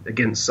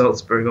against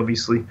Salzburg,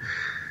 obviously,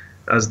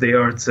 as they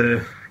are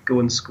to go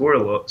and score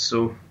a lot.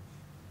 So,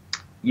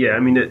 yeah, I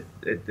mean,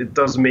 it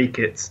does make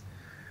it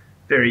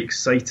very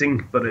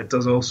exciting, but it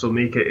does also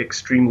make it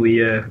extremely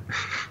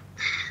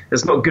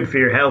it's not good for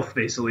your health,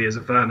 basically, as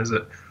a fan, is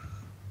it?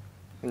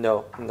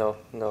 No.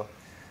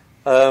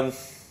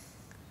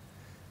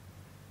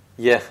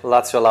 Yeah,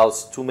 Lazio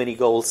allows too many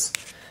goals.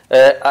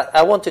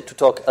 I wanted to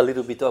talk a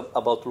little bit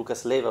about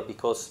Lucas Leiva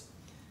because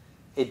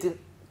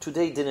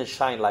today didn't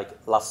shine like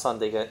last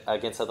Sunday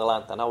against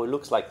Atalanta. Now it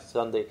looks like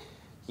Sunday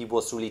he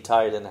was really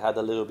tired and had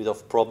a little bit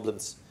of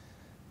problems.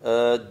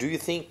 Do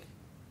you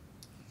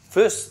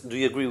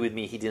agree with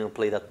me he didn't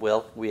play that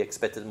well? We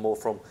expected more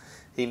from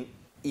him,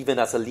 even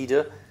as a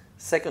leader.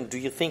 Second, do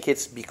you think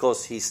it's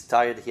because he's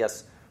tired, he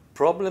has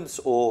problems,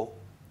 or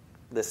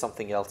there's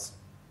something else?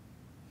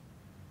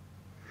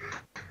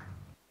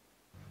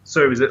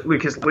 So was it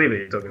Lucas Leiva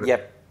you're talking about?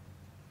 Yep.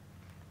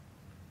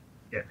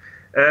 Yeah.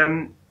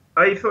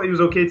 I thought he was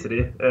okay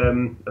today.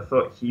 I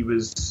thought he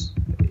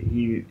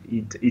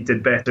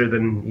did better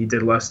than he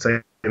did last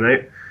time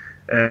out.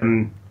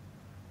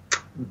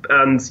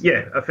 And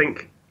yeah, I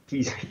think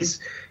he's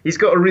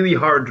got a really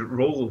hard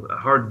role, a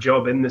hard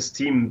job in this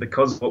team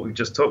because of what we've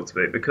just talked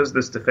about. Because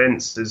this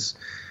defence is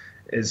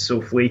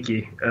so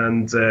flaky,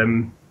 and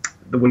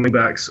the wing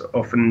backs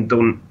often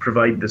don't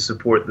provide the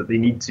support that they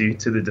need to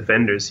the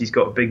defenders. He's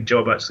got a big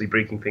job actually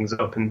breaking things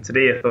up, and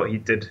today I thought he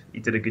did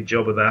a good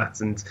job of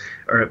that. And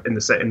in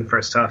the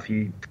first half,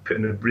 he put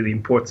in a really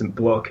important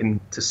block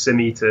into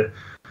Simi to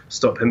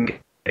stop him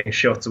getting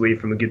shots away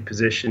from a good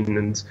position.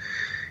 And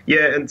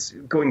yeah, and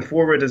going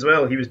forward as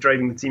well, he was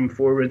driving the team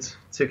forward.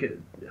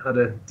 Had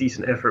a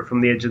decent effort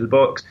from the edge of the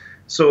box.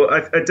 So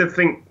I did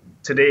think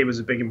today was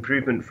a big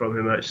improvement from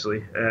him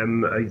actually.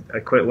 I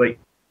quite liked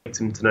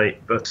him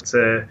tonight, but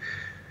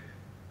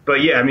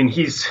yeah, I mean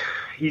he's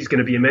going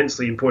to be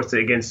immensely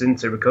important against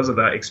Inter because of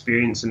that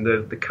experience and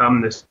the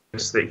calmness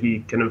that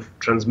he kind of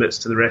transmits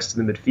to the rest of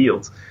the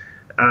midfield.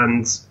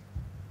 And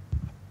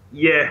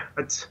yeah,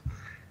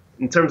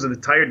 in terms of the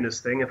tiredness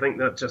thing, I think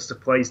that just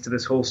applies to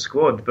this whole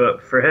squad.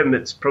 But for him,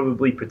 it's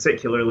probably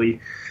particularly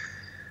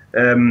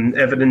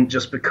evident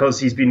just because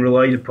he's been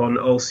relied upon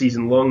all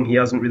season long. He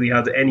hasn't really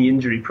had any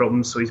injury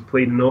problems, so he's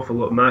played an awful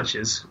lot of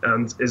matches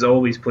and is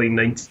always playing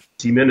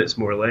 90 minutes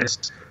more or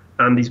less.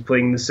 And he's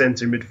playing the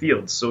centre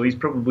midfield, so he's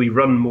probably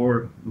run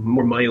more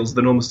miles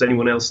than almost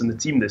anyone else in the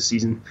team this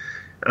season.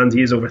 And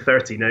he is over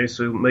 30 now,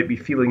 so he might be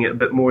feeling it a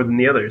bit more than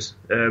the others.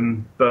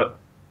 But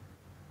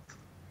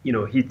you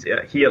know,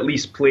 he at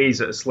least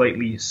plays at a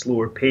slightly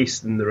slower pace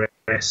than the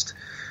rest.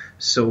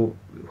 So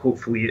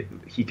hopefully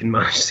he can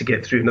manage to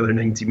get through another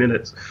 90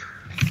 minutes.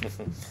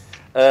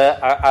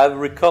 I'll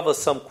recover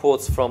some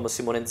quotes from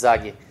Simone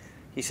Inzaghi.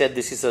 He said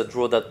this is a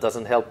draw that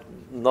doesn't help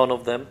none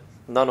of the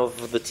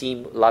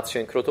team, Lazio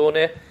and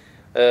Crotone.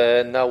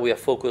 Now we are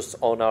focused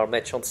on our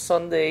match on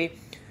Sunday.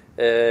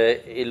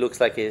 It looks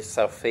like it's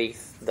our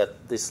faith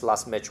that this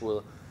last match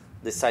will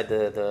decide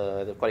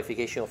the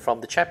qualification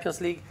from the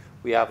Champions League.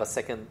 We have a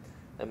second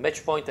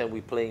match point and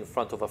we play in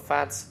front of our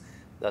fans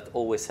that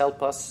always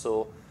help us.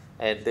 So,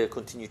 and they'll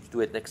continue to do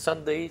it next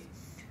Sunday.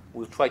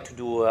 We'll try to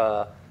do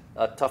a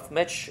tough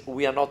match.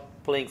 We are not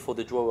playing for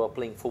the draw, we are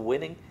playing for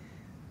winning.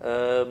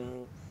 For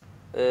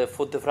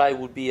De Vrij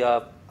will be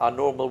a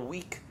normal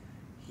week.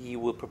 He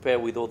will prepare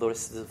with all the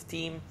rest of the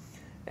team.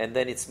 And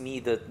then it's me,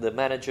 the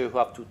manager, who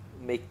have to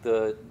make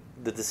the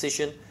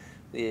decision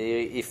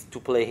if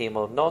to play him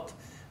or not.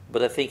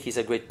 But I think he's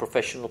a great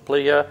professional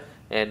player.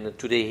 And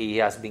today he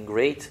has been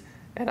great,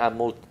 and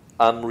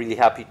I'm really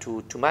happy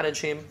to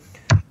manage him.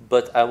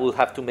 But I will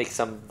have to make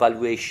some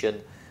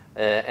valuation,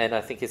 and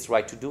I think it's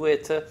right to do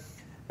it.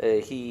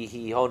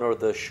 He honored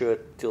the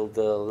shirt till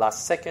the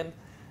last second.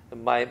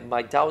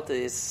 My doubt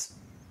is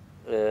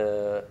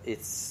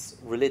it's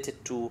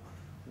related to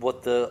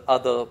what the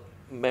other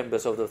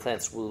members of the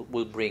fans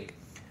will bring.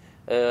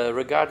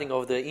 Regarding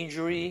of the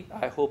injury,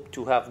 I hope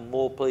to have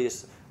more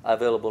players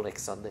available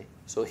next Sunday.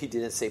 So he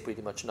didn't say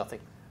pretty much nothing.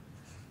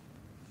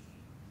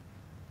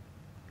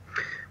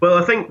 Well,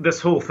 I think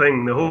this whole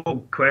thing, the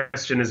whole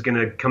question is going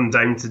to come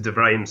down to De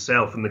Vrij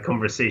himself and the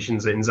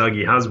conversations that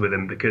Inzaghi has with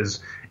him,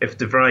 because if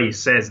De Vrij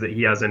says that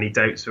he has any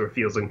doubts or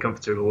feels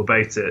uncomfortable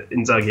about it,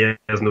 Inzaghi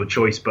has no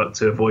choice but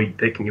to avoid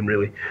picking him,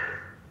 really.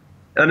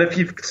 And if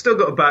you've still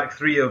got a back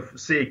three of,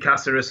 say,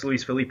 Cáceres,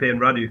 Luis Felipe and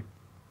Radu,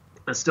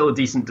 that's still a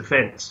decent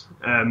defence.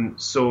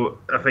 So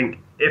I think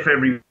if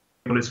everyone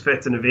is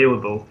fit and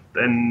available,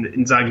 then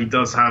Inzaghi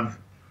does have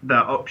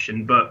that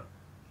option. But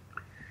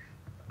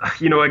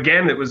you know,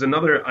 again, it was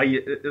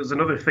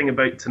another thing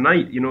about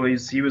tonight. You know,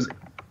 he was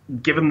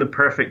given the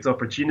perfect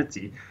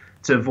opportunity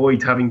to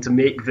avoid having to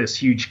make this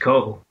huge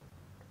call,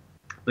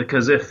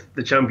 because if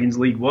the Champions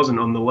League wasn't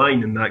on the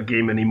line in that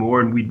game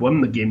anymore and we'd won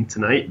the game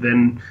tonight,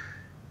 then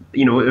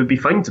you know it would be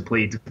fine to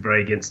play De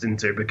Vrij against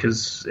Inter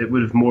because it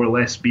would have more or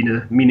less been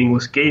a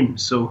meaningless game.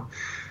 So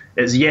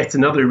it's yet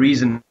another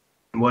reason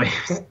why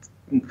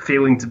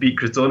failing to beat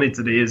Crotone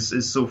today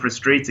is so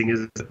frustrating.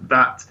 Is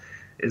that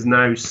is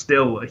now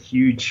still a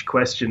huge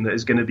question that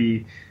is going to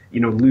be, you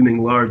know,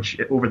 looming large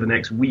over the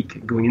next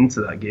week going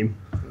into that game.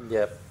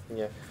 Yeah.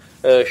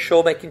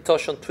 Shaw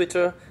McIntosh on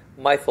Twitter,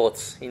 my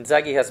thoughts.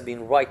 Inzaghi has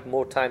been right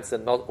more times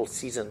than not all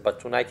season, but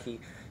tonight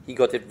he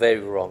got it very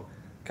wrong.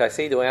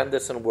 Caicedo and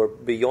Anderson were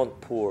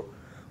beyond poor.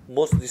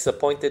 Most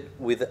disappointed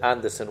with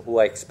Anderson, who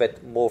I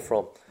expect more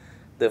from.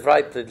 De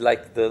Vrij played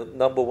like the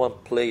number one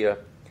player,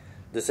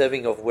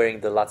 deserving of wearing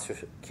the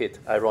Lazio kit.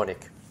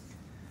 Ironic.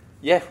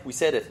 Yeah, we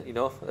said it,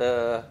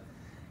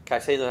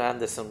 Caicedo and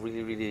Anderson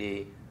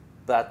really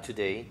bad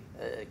today.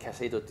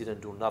 Caicedo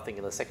didn't do nothing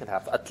in the second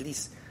half. At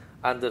least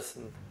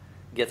Anderson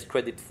gets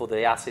credit for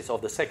the assist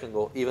of the second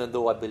goal, even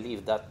though I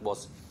believe that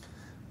was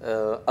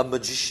a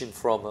magician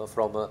from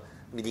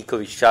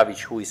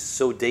Milinkovic-Savic, who is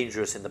so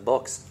dangerous in the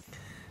box.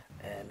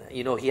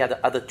 And he had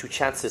the other two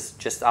chances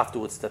just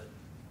afterwards that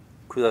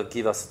could have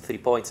given us 3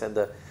 points and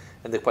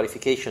the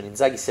qualification.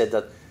 Inzaghi said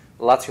that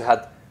Lazio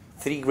had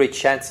 3 great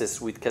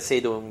chances with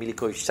Caicedo and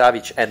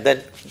Milinkovic-Savic, and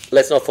then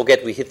let's not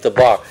forget we hit the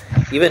bar,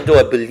 even though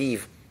I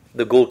believe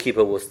the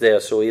goalkeeper was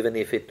there. So even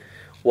if it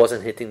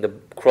wasn't hitting the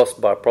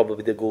crossbar,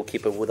 probably the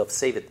goalkeeper would have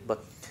saved it.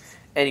 But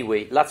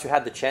anyway, Lazio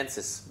had the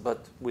chances,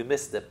 but we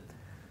missed them.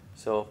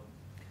 So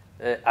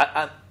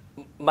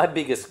my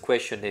biggest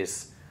question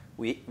is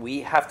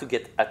we have to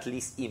get at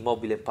least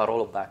Immobile and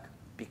Parolo back,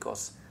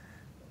 because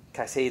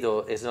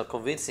Caicedo is not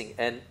convincing,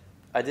 and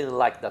I didn't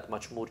like that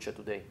much Murcia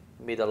today.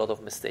 Made a lot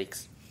of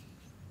mistakes.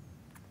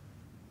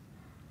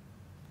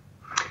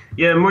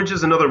 Yeah,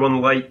 Murcia's another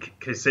one like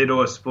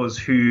Caicedo, I suppose,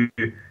 who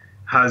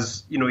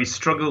has, he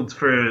struggled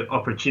for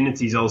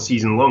opportunities all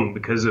season long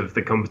because of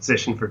the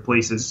competition for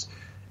places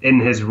in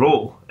his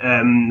role.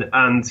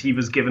 And he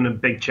was given a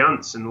big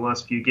chance in the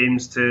last few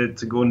games to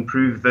go and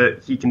prove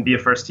that he can be a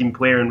first-team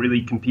player and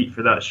really compete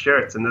for that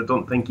shirt, and I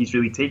don't think he's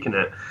really taken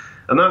it.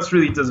 And that's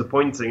really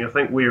disappointing. I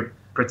think we're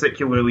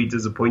particularly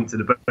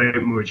disappointed about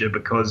Murcia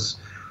because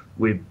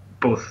we're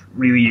both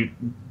really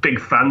big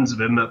fans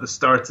of him. At the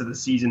start of the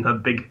season,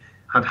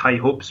 had high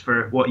hopes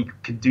for what he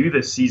could do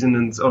this season,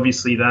 and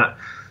obviously that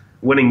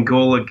winning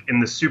goal in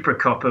the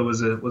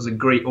Supercoppa was a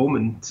great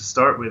omen to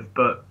start with.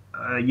 But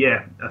I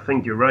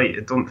think you're right.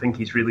 I don't think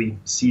he's really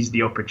seized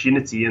the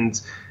opportunity,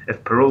 and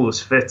if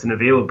Parolo's fit and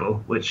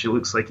available, which it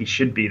looks like he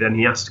should be, then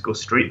he has to go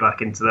straight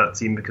back into that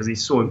team because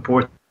he's so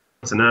important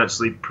in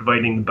actually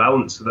providing the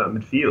balance of that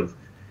midfield.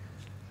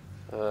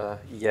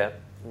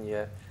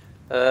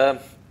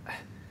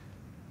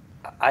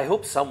 I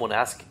hope someone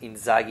asks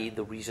Inzaghi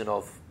the reason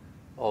of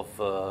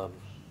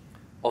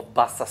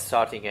Basta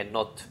starting and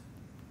not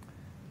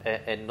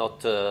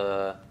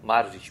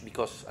Maric,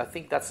 because I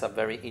think that's a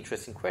very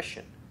interesting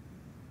question.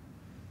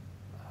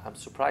 I'm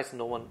surprised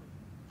no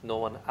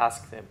one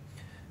asked him.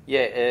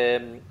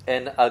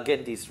 And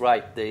again, this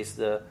right, there is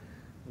the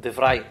De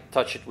Vrij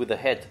touch it with the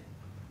head.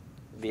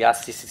 The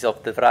assist is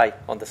of De Vrij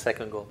on the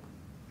second goal.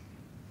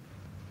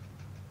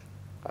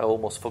 I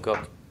almost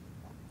forgot.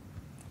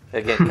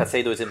 Again,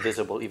 Caicedo is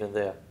invisible even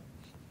there.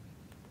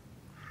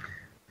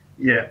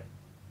 Yeah.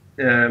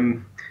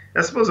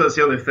 I suppose that's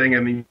the other thing.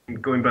 I mean,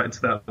 going back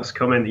to that last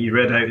comment that you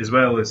read out as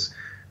well, is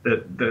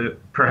that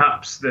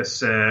perhaps this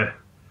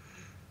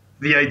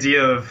the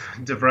idea of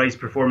De Vrij's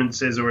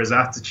performances or his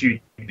attitude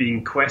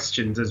being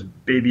questioned has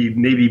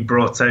maybe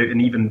brought out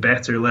an even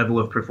better level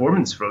of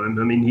performance from him.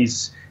 I mean,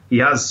 he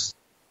has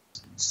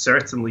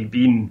certainly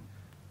been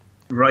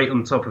right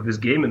on top of his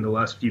game in the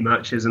last few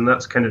matches, and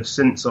that's kind of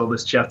since all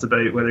this chat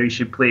about whether he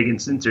should play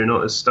against Inter or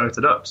not has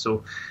started up.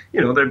 So,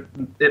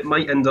 it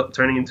might end up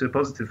turning into a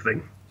positive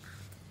thing.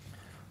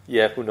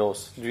 Yeah, who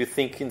knows? Do you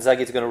think Inzaghi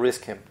is going to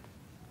risk him?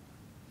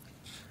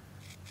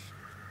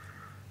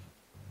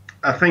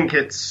 I think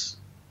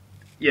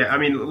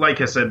like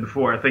I said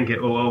before, I think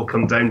it will all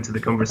come down to the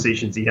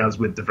conversations he has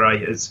with De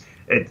Vrij.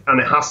 And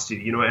it has to,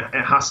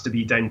 it has to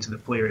be down to the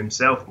player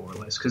himself, more or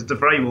less, because De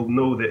Vrij will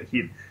know that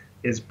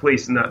his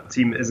place in that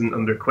team isn't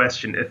under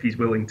question if he's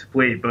willing to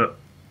play. But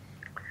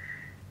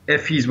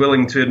if he's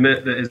willing to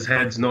admit that his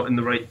head's not in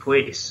the right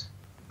place,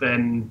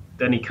 then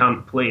he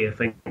can't play. I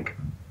think,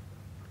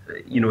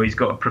 he's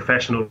got a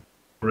professional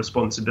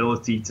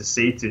responsibility to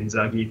say to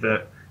Inzaghi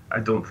that I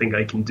don't think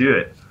I can do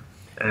it.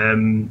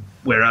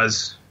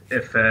 Whereas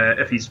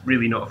if he's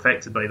really not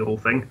affected by the whole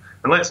thing,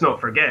 and let's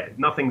not forget,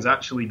 nothing's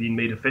actually been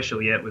made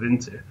official yet with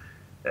Inter.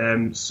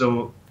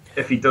 So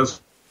if he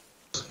does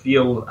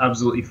feel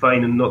absolutely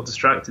fine and not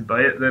distracted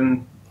by it,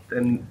 then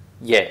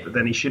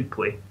he should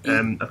play.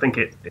 I think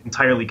it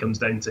entirely comes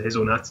down to his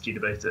own attitude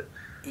about it.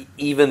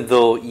 Even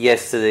though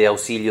yesterday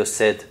Ausilio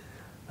said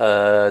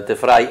De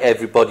Vrij,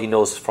 everybody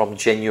knows from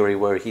January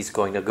where he's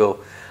going to go,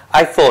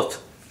 I thought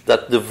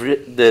that the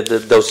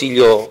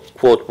Ausilio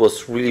quote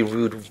was really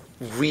rude,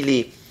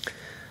 really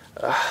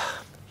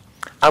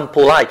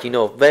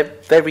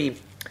unpolite, very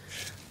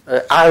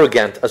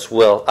arrogant as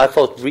well. I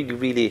thought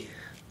really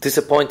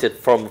disappointed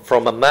from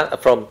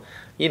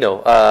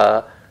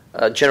a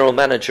general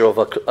manager of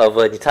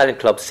an Italian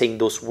club saying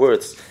those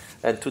words.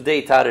 And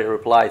today Tare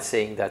replied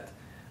saying that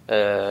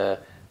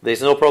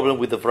there's no problem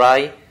with De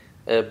Vrij,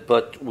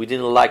 but we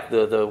didn't like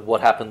the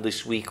what happened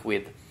this week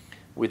with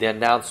the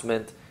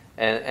announcement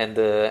and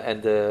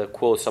the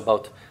quotes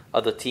about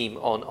other team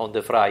on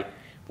De Vrij.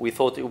 We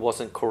thought it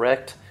wasn't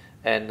correct,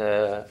 and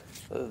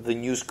the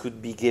news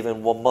could be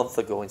given 1 month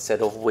ago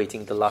instead of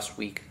waiting the last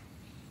week.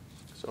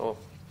 So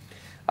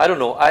I don't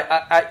know.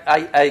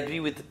 I agree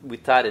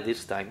with Tare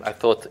this time. I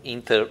thought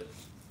Inter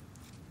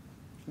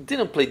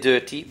didn't play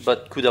dirty,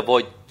 but could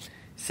avoid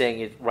saying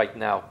it right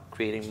now,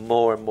 creating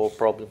more and more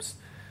problems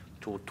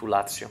to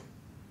Lazio.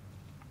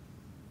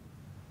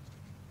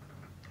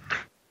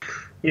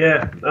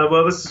 Yeah,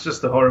 well, this is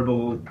just the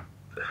horrible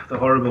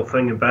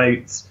thing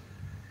about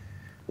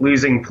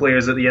losing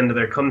players at the end of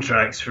their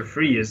contracts for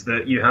free, is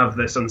that you have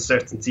this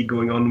uncertainty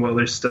going on while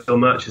there's still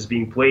matches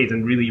being played,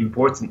 and really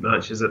important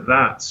matches at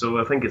that. So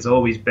I think it's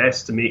always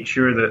best to make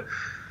sure that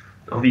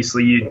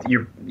obviously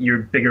your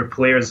bigger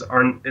players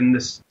aren't in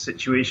this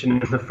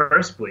situation in the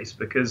first place,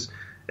 because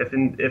if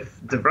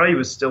De Vrij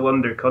was still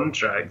under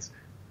contract,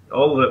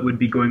 all that would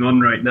be going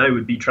on right now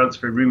would be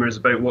transfer rumours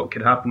about what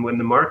could happen when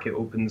the market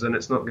opens, and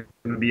it's not going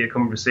to be a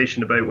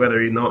conversation about whether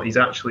or not he's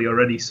actually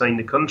already signed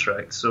a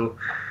contract. So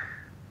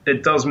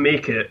it does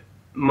make it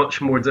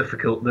much more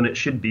difficult than it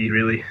should be,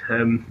 really.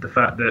 The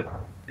fact that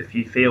if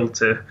you fail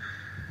to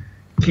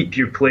keep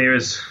your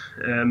players,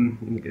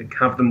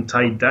 have them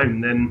tied down,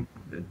 then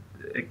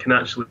it can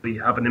actually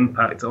have an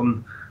impact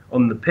on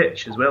the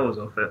pitch as well as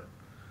off it.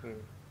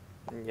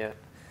 Yeah.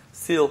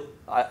 Still,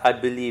 I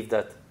believe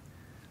that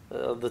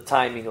the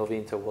timing of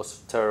Inter was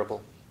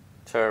terrible,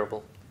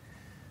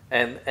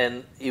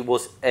 and it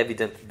was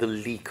evident the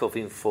leak of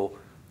info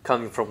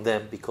coming from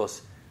them,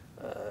 because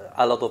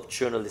a lot of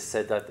journalists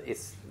said that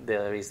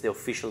there is the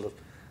official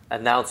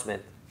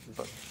announcement,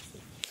 but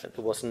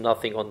there was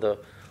nothing on the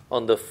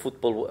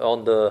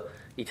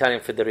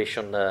Italian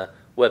Federation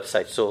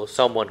website. So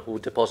someone who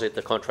deposited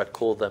the contract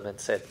called them and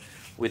said,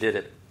 "We did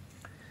it."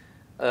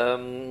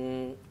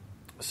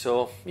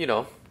 So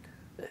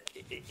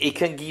it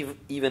can give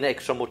even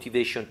extra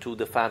motivation to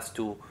the fans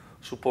to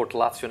support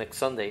Lazio next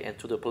Sunday, and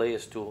to the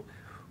players to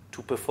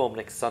perform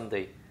next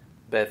Sunday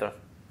better.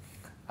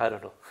 I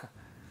don't know.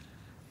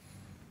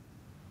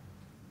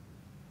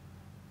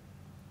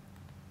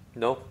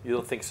 No, you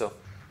don't think so?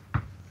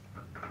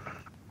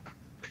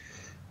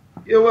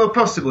 Yeah, well,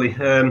 possibly.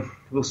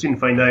 We'll soon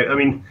find out. I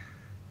mean,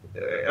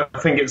 I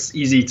think it's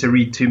easy to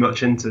read too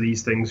much into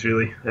these things,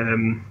 really.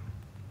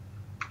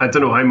 I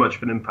don't know how much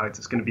of an impact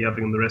it's going to be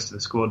having on the rest of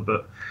the squad,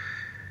 but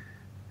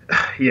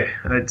yeah,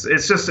 it's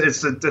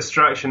a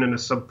distraction and a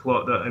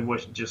subplot that I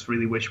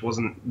really wish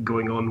wasn't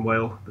going on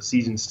while the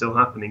season's still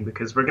happening,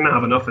 because we're going to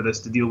have enough of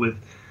this to deal with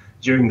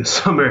during the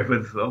summer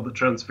with all the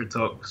transfer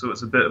talk. So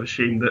it's a bit of a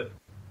shame that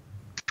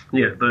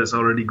it's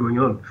already going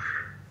on.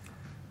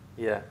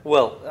 Yeah,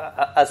 well,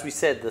 as we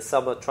said, the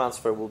summer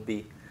transfer will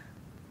be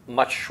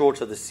much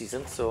shorter this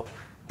season, so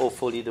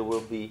hopefully there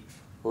will be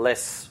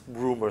less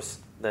rumors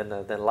than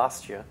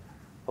last year,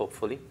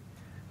 hopefully,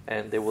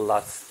 and they will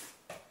last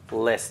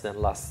less than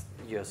last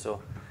year,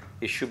 so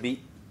it should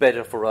be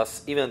better for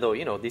us, even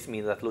though, this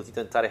means that Lotito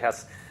and Tare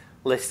has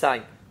less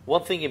time.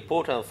 One thing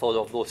important for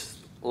those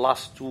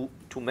last two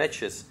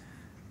matches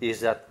is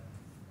that,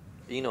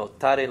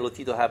 Tare and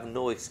Lotito have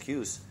no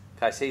excuse.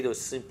 Caicedo is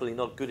simply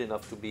not good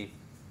enough to be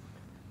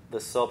the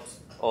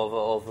subs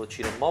of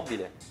Ciro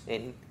Immobile,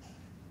 and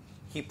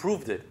he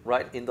proved it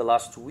right in the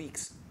last 2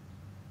 weeks.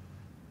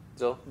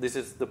 So this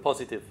is the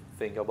positive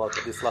thing about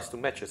these last two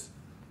matches.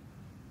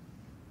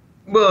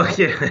 Well,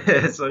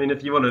 yeah, so, I mean,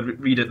 if you want to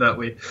read it that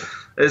way,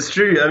 it's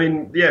true. I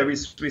mean, yeah, we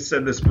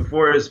said this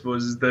before, I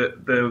suppose,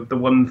 that the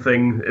one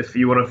thing, if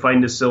you want to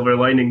find a silver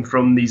lining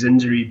from these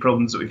injury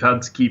problems that we've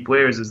had to key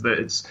players, is that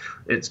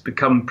it's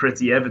become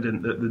pretty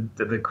evident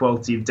that the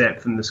quality of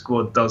depth in the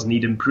squad does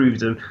need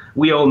improved, and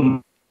we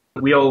all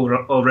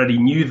already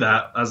knew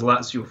that as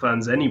Lazio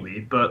fans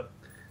anyway. But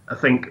I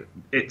think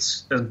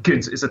it's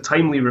a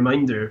timely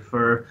reminder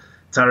for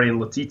Tare and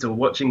Lotito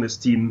watching this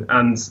team,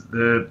 and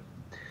that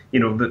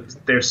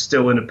they're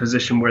still in a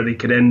position where they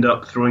could end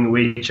up throwing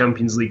away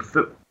Champions League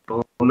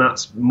football, and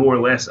that's more or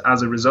less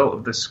as a result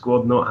of this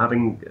squad not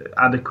having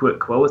adequate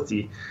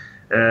quality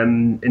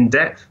in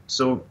depth.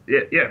 So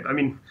yeah, I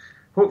mean,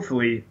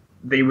 hopefully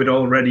they would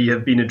already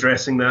have been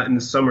addressing that in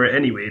the summer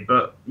anyway.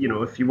 But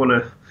if you want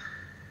to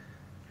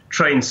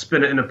try and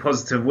spin it in a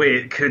positive way,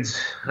 it could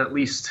at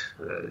least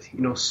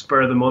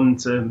spur them on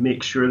to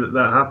make sure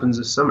that happens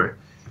this summer.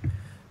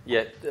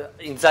 Yeah,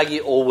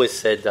 Inzaghi always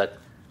said that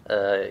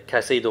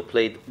Caicedo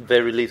played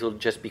very little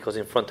just because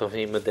in front of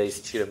him there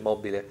is Ciro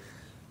Immobile.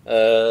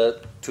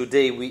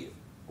 Today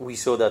we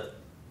saw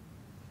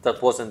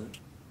that wasn't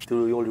the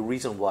only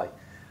reason why.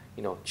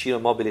 Ciro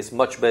Immobile is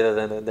much better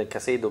than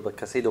Caicedo, but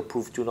Caicedo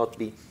proved to not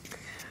be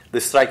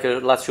the striker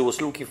Lazio was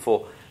looking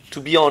for. To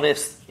be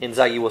honest,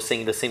 Inzaghi was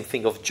saying the same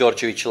thing of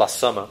Djordjevic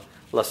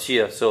last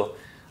year. So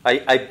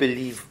I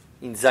believe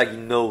Inzaghi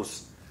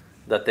knows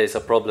that there's a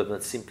problem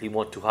and simply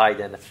want to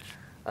hide and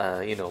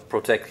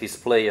protect his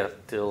player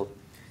till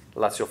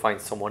Lazio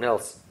finds someone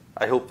else.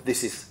 I hope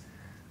this is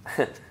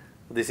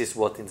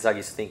what Inzaghi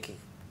is thinking.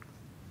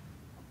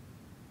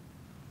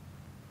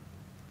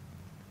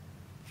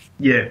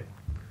 Yeah.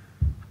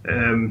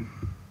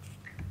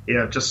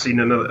 I've just seen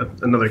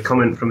another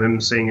comment from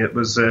him saying it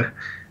was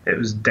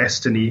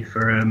destiny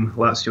for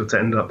Lazio to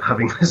end up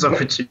having this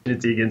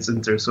opportunity against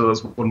Inter. So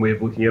that's one way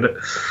of looking at it.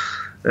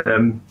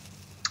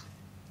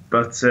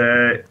 But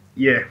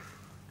yeah,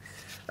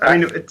 I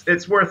mean,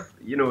 it's worth,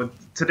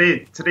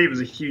 today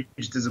was a huge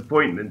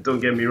disappointment. Don't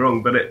get me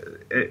wrong, but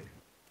it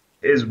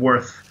is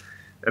worth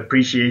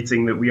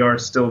appreciating that we are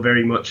still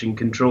very much in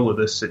control of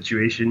this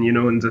situation.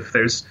 And if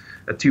there's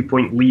a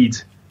 2-point lead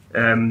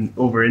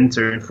over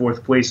Inter in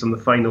fourth place on the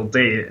final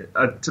day,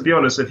 to be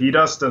honest, if you'd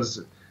asked us,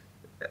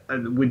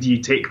 would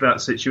you take that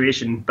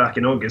situation back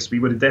in August, we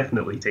would have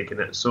definitely taken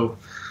it. So,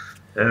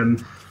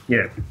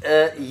 yeah.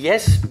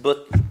 Yes,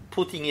 but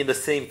putting in the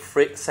same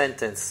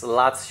sentence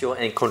Lazio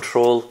and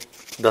control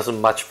doesn't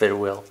match very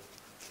well.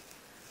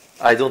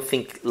 I don't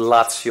think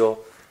Lazio,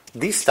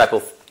 this type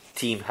of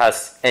team,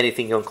 has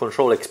anything on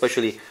control,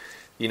 especially,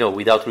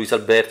 without Luis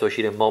Alberto,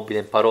 Ciro Immobile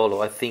and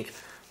Parolo. I think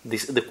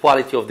the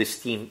quality of this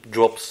team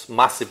drops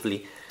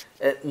massively.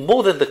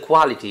 More than the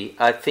quality,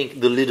 I think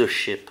the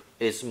leadership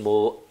is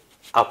more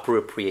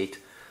appropriate.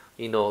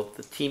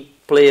 The team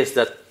players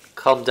that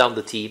calm down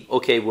the team.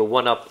 Okay, we're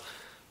one up.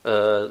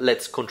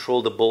 Let's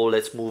control the ball.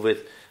 Let's move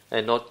it,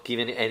 and not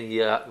giving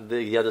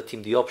the other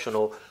team the option.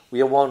 Or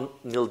we are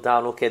 1-0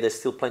 down. Okay, there's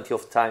still plenty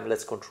of time.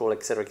 Let's control,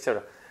 etc.,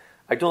 etc.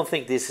 I don't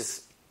think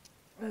this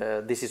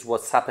is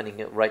what's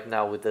happening right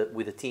now with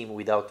the team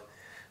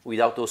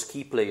without those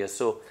key players.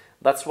 So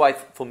that's why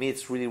for me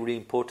it's really, really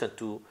important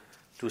to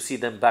see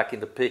them back in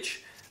the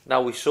pitch.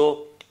 Now we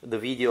saw the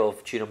video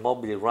of Ciro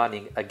Immobile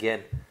running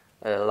again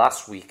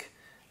last week,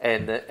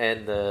 and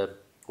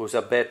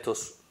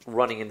Alberto's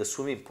running in the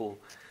swimming pool.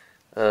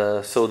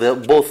 So they're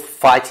both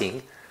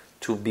fighting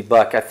to be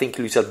back. I think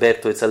Luis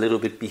Alberto is a little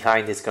bit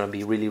behind. It's going to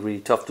be really,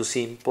 really tough to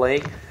see him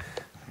playing.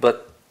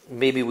 But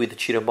maybe with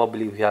Ciro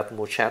Immobile we have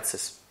more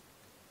chances.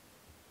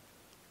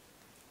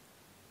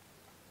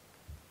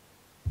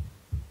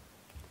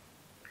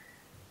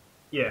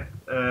 Yeah,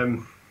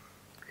 I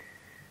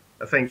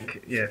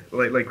think,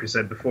 like we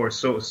said before,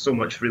 so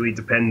much really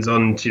depends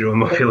on Ciro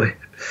Immobile,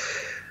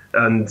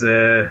 and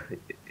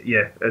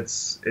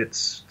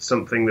it's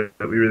something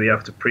that we really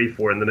have to pray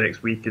for in the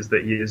next week, is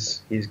that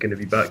he's going to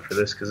be back for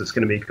this, because it's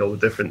going to make all the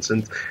difference.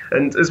 And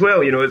as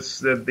well,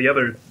 it's the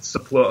other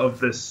subplot of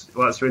this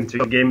Lazio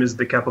Inter game is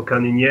the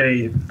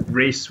Capocannoniere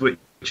race, which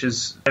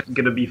is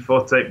going to be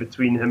fought out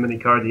between him and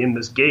Icardi in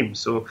this game.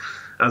 So,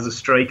 as a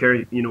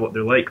striker, you know what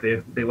they're like.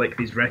 They like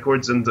these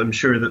records, and I'm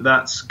sure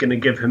that's going to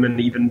give him an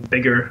even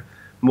bigger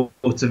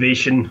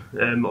motivation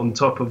on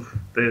top of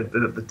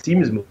the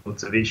team's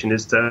motivation,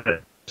 is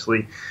to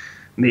actually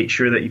make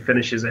sure that he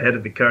finishes ahead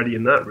of Icardi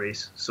in that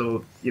race.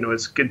 So,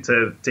 it's good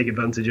to take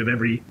advantage of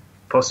every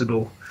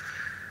possible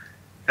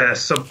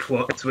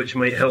subplot which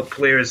might help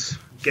players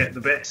get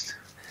the best.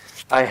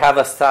 I have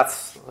a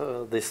stats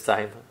this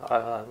time.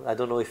 I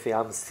don't know if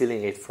I'm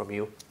stealing it from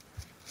you.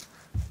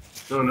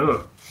 Oh,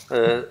 no.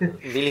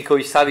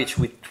 Milinkovic Savic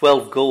with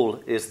 12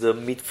 goals is the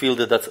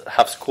midfielder that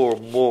have scored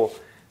more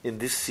in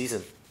this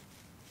season.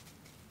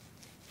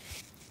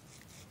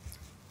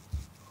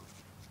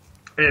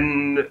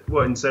 In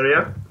Serie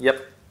A?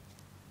 Yep.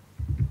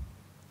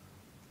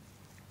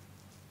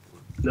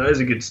 That is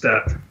a good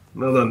stat.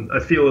 Well done. I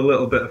feel a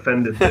little bit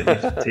offended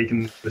that you've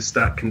taken the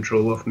stat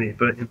control off me,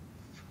 but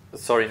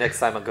sorry,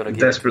 next time I'm going to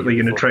desperately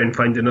going to try and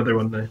find another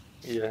one now.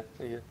 Yeah.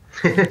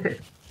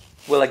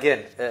 Well,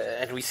 again,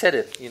 and we said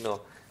it,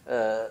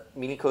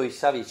 Milinkovic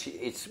Savic,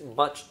 it's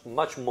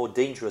much more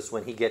dangerous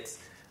when he gets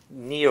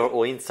near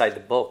or inside the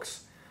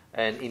box.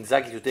 And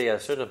Inzaghi today, at a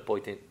certain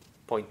point,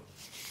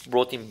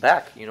 brought him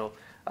back,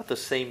 at the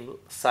same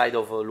side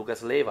of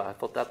Lucas Leiva. I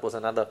thought that was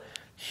another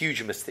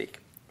huge mistake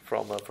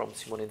from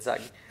Simone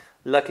Inzaghi.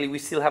 Luckily, we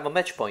still have a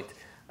match point.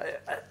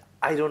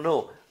 I don't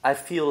know. I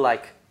feel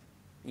like,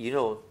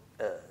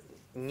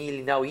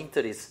 nearly now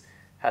Inter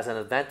has an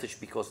advantage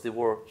because they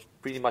were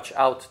pretty much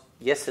out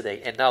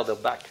yesterday, and now they're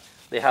back.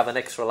 They have an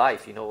extra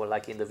life,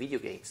 like in the video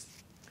games.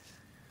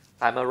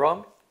 Am I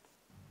wrong?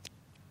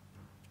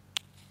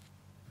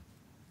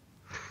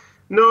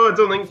 No, I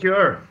don't think you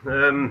are.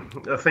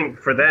 I think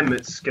for them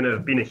it's going to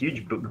have been a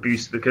huge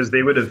boost, because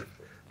they would have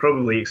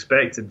probably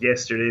expected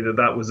yesterday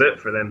that was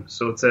it for them.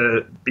 So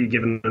to be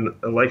given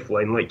a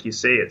lifeline, like you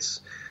say,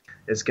 it's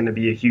going to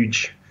be a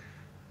huge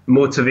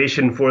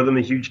motivation for them,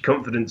 a huge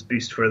confidence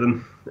boost for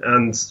them.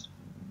 And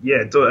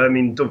yeah,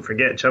 don't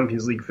forget,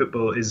 Champions League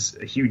football is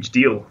a huge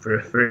deal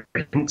for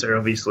Inter,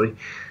 obviously.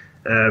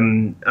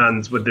 And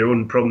with their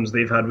own problems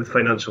they've had with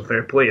financial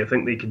fair play, I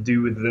think they could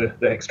do with the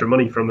extra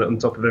money from it on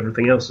top of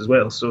everything else as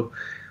well. So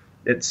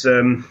it's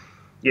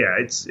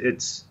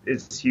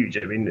it's huge.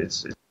 I mean,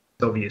 it's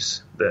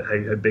obvious that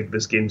how big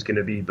this game's going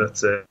to be. But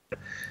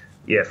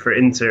for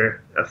Inter,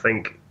 I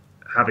think,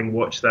 having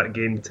watched that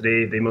game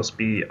today, they must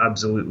be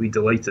absolutely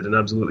delighted and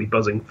absolutely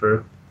buzzing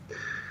for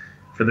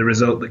the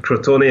result that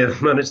Crotone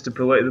have managed to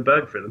pull out of the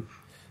bag for them.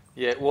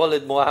 Yeah,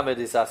 Walid Mohammed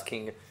is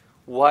asking,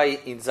 why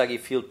Inzaghi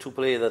field two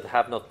players that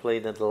have not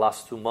played in the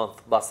last 2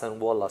 months, Basta and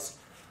Wallace?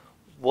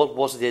 What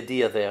was the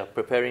idea there?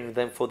 Preparing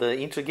them for the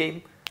Inter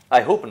game?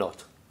 I hope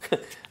not.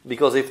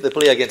 Because if they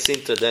play against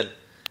Inter, then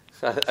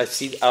I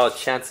see our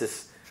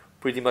chances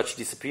pretty much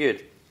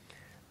disappeared.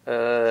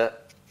 The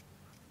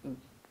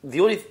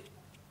only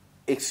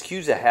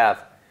excuse I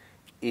have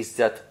is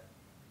that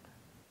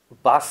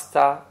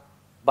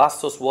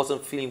Bastos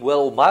wasn't feeling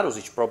well, or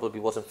Maruzic probably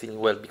wasn't feeling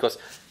well, because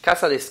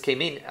Cáceres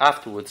came in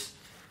afterwards.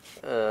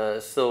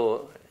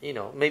 So,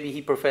 maybe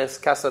he prefers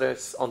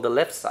Cáceres on the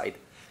left side.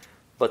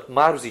 But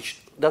Maruzic,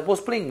 that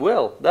was playing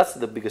well. That's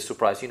the biggest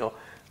surprise.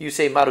 You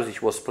say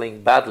Maruzic was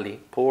playing badly,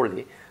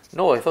 poorly.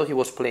 No, I thought he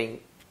was playing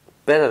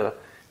better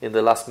in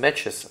the last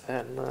matches.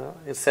 And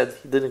instead,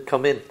 he didn't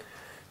come in.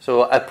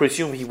 So I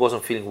presume he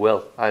wasn't feeling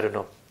well. I don't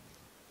know.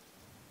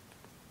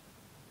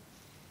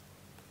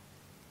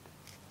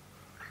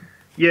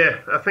 Yeah,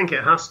 I think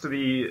it has to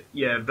be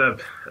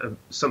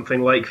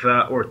something like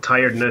that, or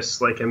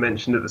tiredness, like I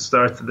mentioned at the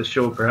start of the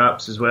show,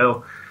 perhaps as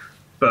well.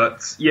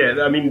 But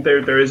yeah, I mean,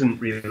 there isn't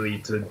really,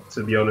 to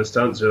be honest,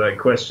 to answer that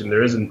question,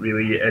 there isn't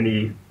really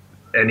any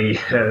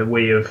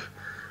way of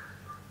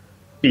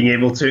being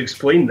able to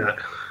explain that.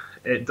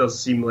 It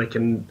does seem like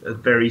a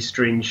very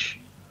strange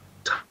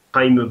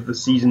time of the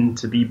season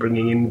to be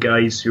bringing in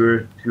guys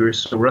who are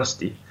so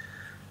rusty,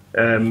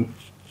 and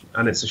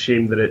it's a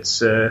shame that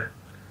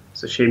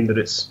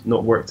it's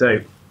not worked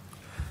out.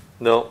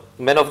 No,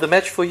 man of the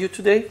match for you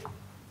today?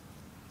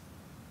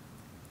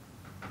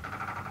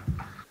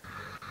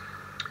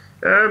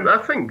 I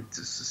think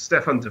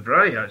Stefan de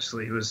Vrij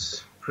actually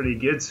was pretty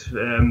good.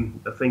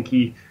 I think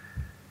he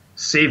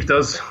saved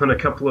us on a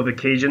couple of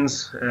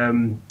occasions,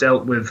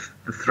 dealt with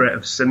the threat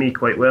of Simi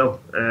quite well.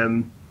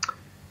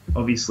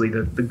 Obviously,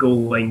 the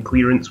goal line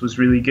clearance was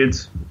really good.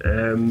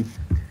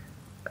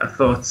 I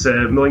thought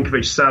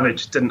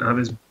Milinkovic-Savic didn't have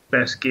his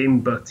best game,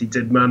 but he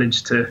did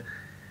manage to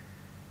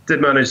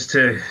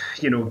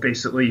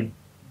basically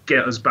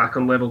get us back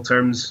on level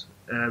terms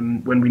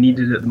when we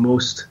needed it the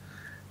most.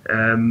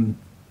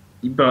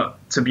 But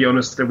to be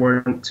honest, there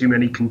weren't too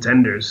many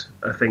contenders,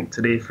 I think,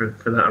 today for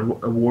that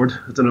award.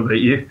 I don't know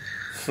about you.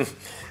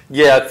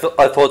 Yeah,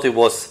 I thought it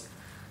was,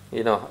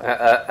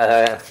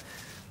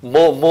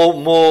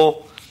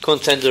 more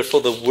contender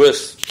for the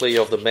worst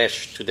player of the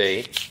match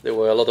today. There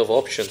were a lot of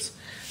options.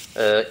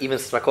 Even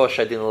Strakosha,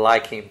 I didn't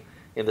like him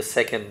in the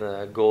second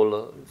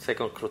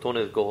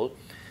Crotone goal.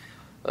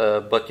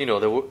 But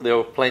there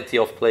were plenty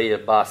of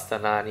players: Basta,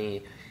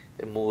 Nani,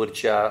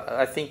 Murgia.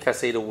 I think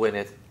Caicedo win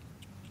it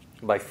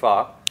by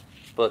far,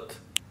 but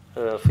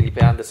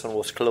Felipe Anderson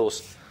was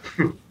close.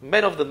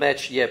 Man of the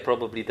match, yeah,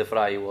 probably De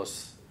Vrij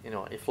was.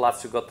 If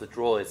Lazio got the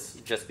draw, it's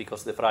just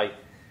because De Vrij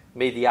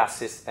made the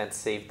assist and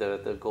saved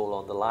the goal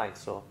on the line.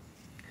 So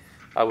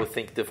I would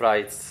think De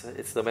Vrij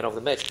it's the man of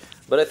the match.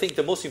 But I think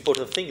the most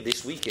important thing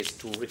this week is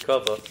to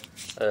recover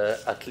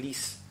at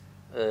least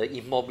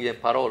Immobile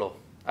and Parolo.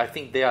 I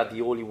think they are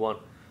the only one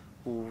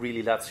who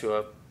really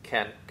Lazio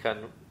can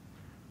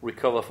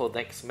recover for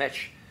next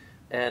match.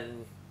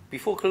 And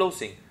before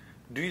closing,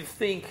 do you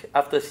think,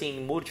 after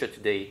seeing Murgia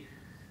today,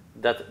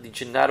 that Di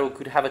Gennaro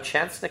could have a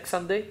chance next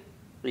Sunday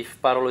if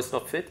Parolo is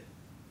not fit?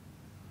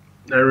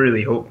 I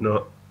really hope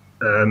not.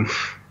 When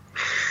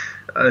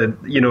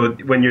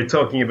you're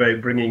talking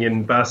about bringing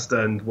in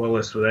Basta and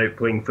Wallace without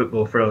playing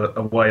football for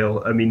a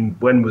while, I mean,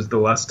 when was the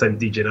last time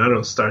Di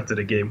Gennaro started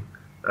a game?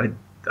 I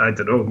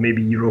don't know,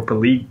 maybe Europa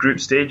League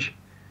group stage?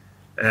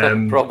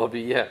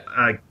 Probably, yeah.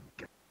 I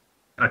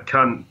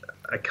can't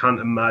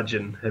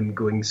imagine him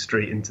going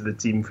straight into the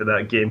team for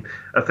that game.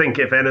 I think,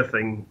 if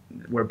anything,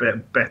 we're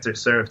better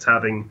served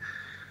having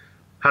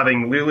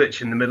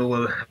Lulic in the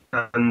middle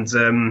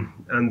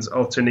and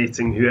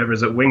alternating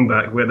whoever's at wing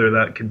back, whether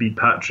that could be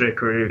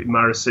Patrick or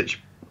Maricic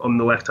on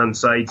the left hand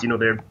side.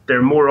 There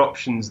are more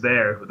options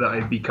there that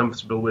I'd be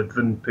comfortable with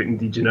than putting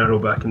Di Gennaro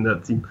back in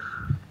that team.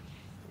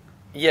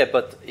 Yeah,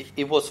 but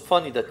it was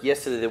funny that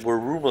yesterday there were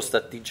rumors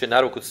that Di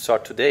Gennaro could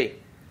start today.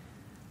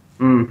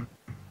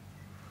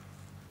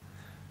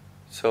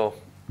 So.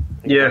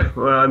 Yeah,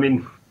 well, I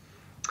mean,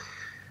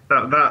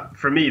 that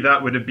for me,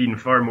 that would have been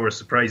far more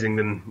surprising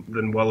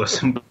than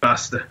Wallace and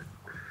Basta.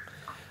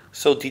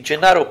 So Di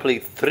Gennaro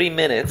played 3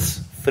 minutes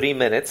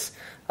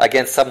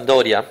against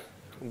Sampdoria,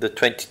 the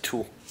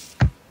 22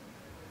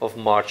 of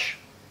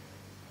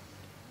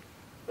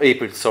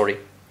April.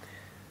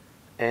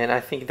 And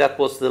I think that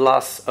was the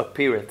last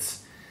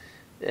appearance.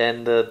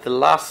 And the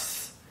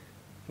last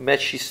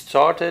match he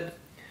started,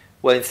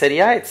 well, in Serie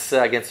A it's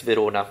against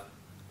Verona.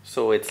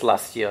 So it's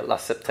last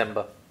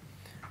September.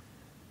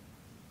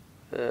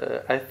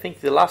 I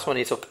think the last one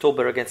is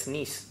October against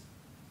Nice.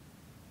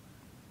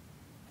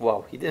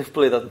 Wow, he didn't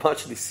play that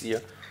much this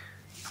year.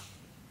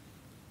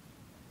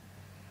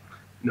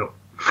 No.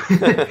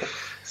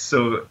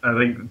 So I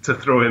think to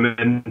throw him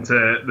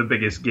into the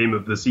biggest game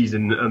of the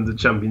season and the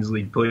Champions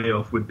League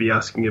playoff would be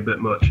asking a bit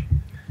much.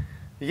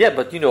 Yeah,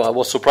 but I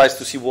was surprised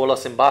to see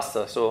Wallace and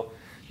Basta. So,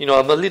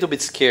 I'm a little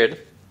bit scared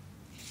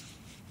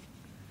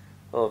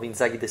of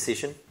Inzaghi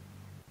decision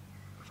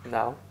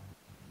now.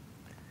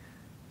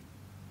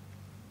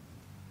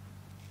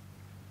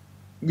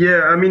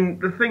 Yeah, I mean,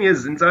 the thing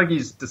is,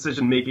 Inzaghi's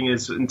decision-making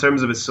in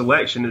terms of his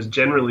selection has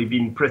generally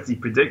been pretty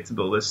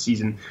predictable this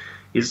season.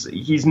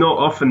 He's not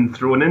often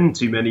thrown in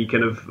too many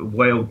kind of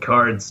wild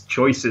cards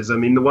choices. I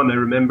mean, the one I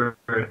remember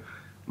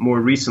more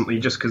recently,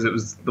 just because it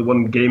was the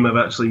one game I've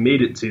actually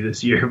made it to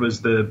this year,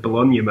 was the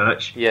Bologna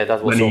match. Yeah,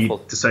 that was when awful.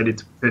 he decided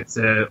to put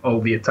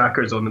all the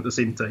attackers on at the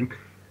same time.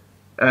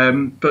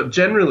 But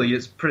generally,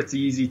 it's pretty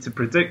easy to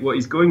predict what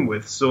he's going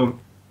with. So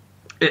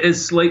it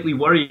is slightly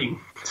worrying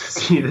to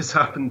see this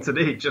happen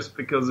today, just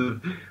because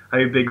of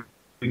how big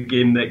the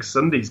game next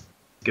Sunday's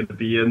going to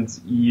be. And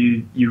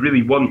you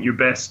really want your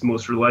best,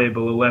 most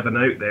reliable 11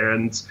 out there.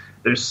 And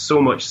there's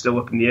so much still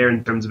up in the air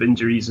in terms of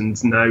injuries.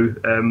 And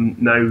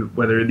now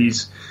whether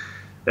these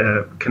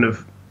kind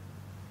of,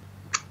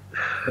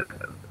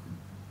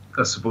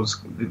 I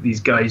suppose, these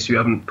guys who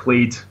haven't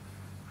played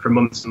for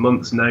months and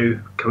months now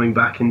coming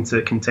back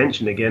into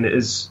contention again, it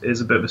is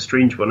a bit of a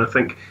strange one. I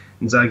think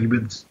Inzaghi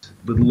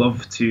would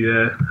love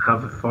to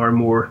have a far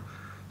more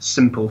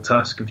simple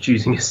task of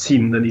choosing his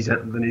team than he's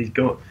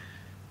got.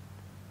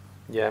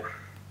 Yeah.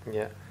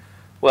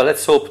 Well,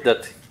 let's hope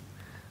that,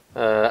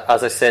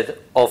 as I said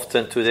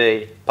often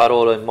today,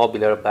 Parolo and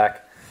Mobile are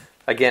back.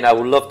 Again, I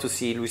would love to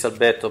see Luis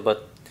Alberto,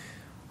 but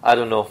I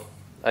don't know.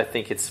 I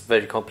think it's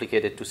very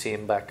complicated to see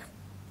him back.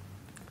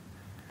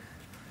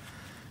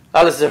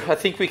 Alasdair, I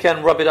think we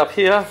can wrap it up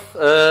here.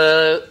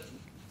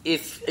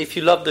 If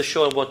you love the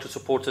show and want to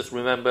support us,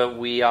 remember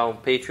we are on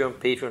Patreon,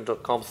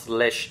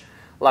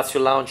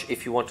 patreon.com/Lazio Lounge.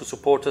 If you want to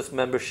support us,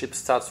 membership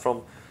starts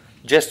from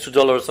just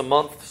 $2 a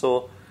month.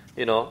 So,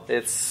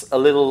 it's a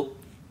little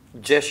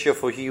gesture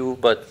for you,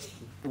 but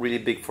really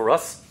big for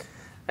us.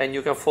 And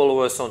you can follow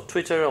us on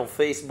Twitter, on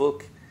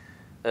Facebook,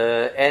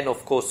 and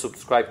of course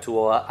subscribe to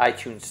our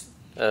iTunes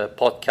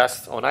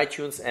podcast on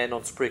iTunes and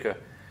on Spreaker.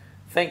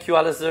 Thank you,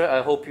 Alasdair.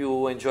 I hope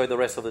you enjoy the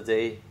rest of the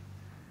day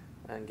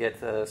and get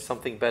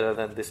something better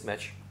than this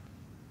match.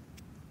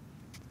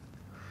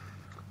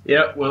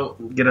 Yeah, well,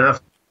 gonna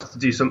have to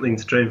do something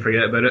to try and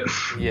forget about it.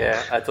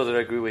 Yeah, I totally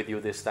agree with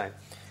you this time.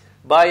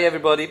 Bye,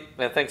 everybody,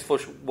 and thanks for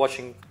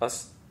watching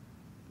us.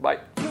 Bye.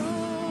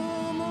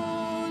 Come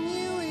on,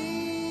 you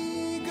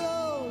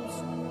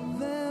eagles,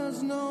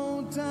 there's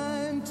no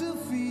time to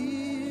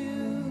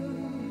fear.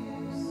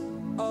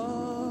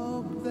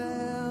 Up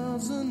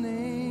there's an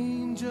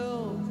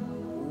angel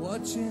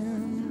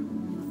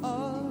watching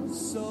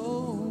us so.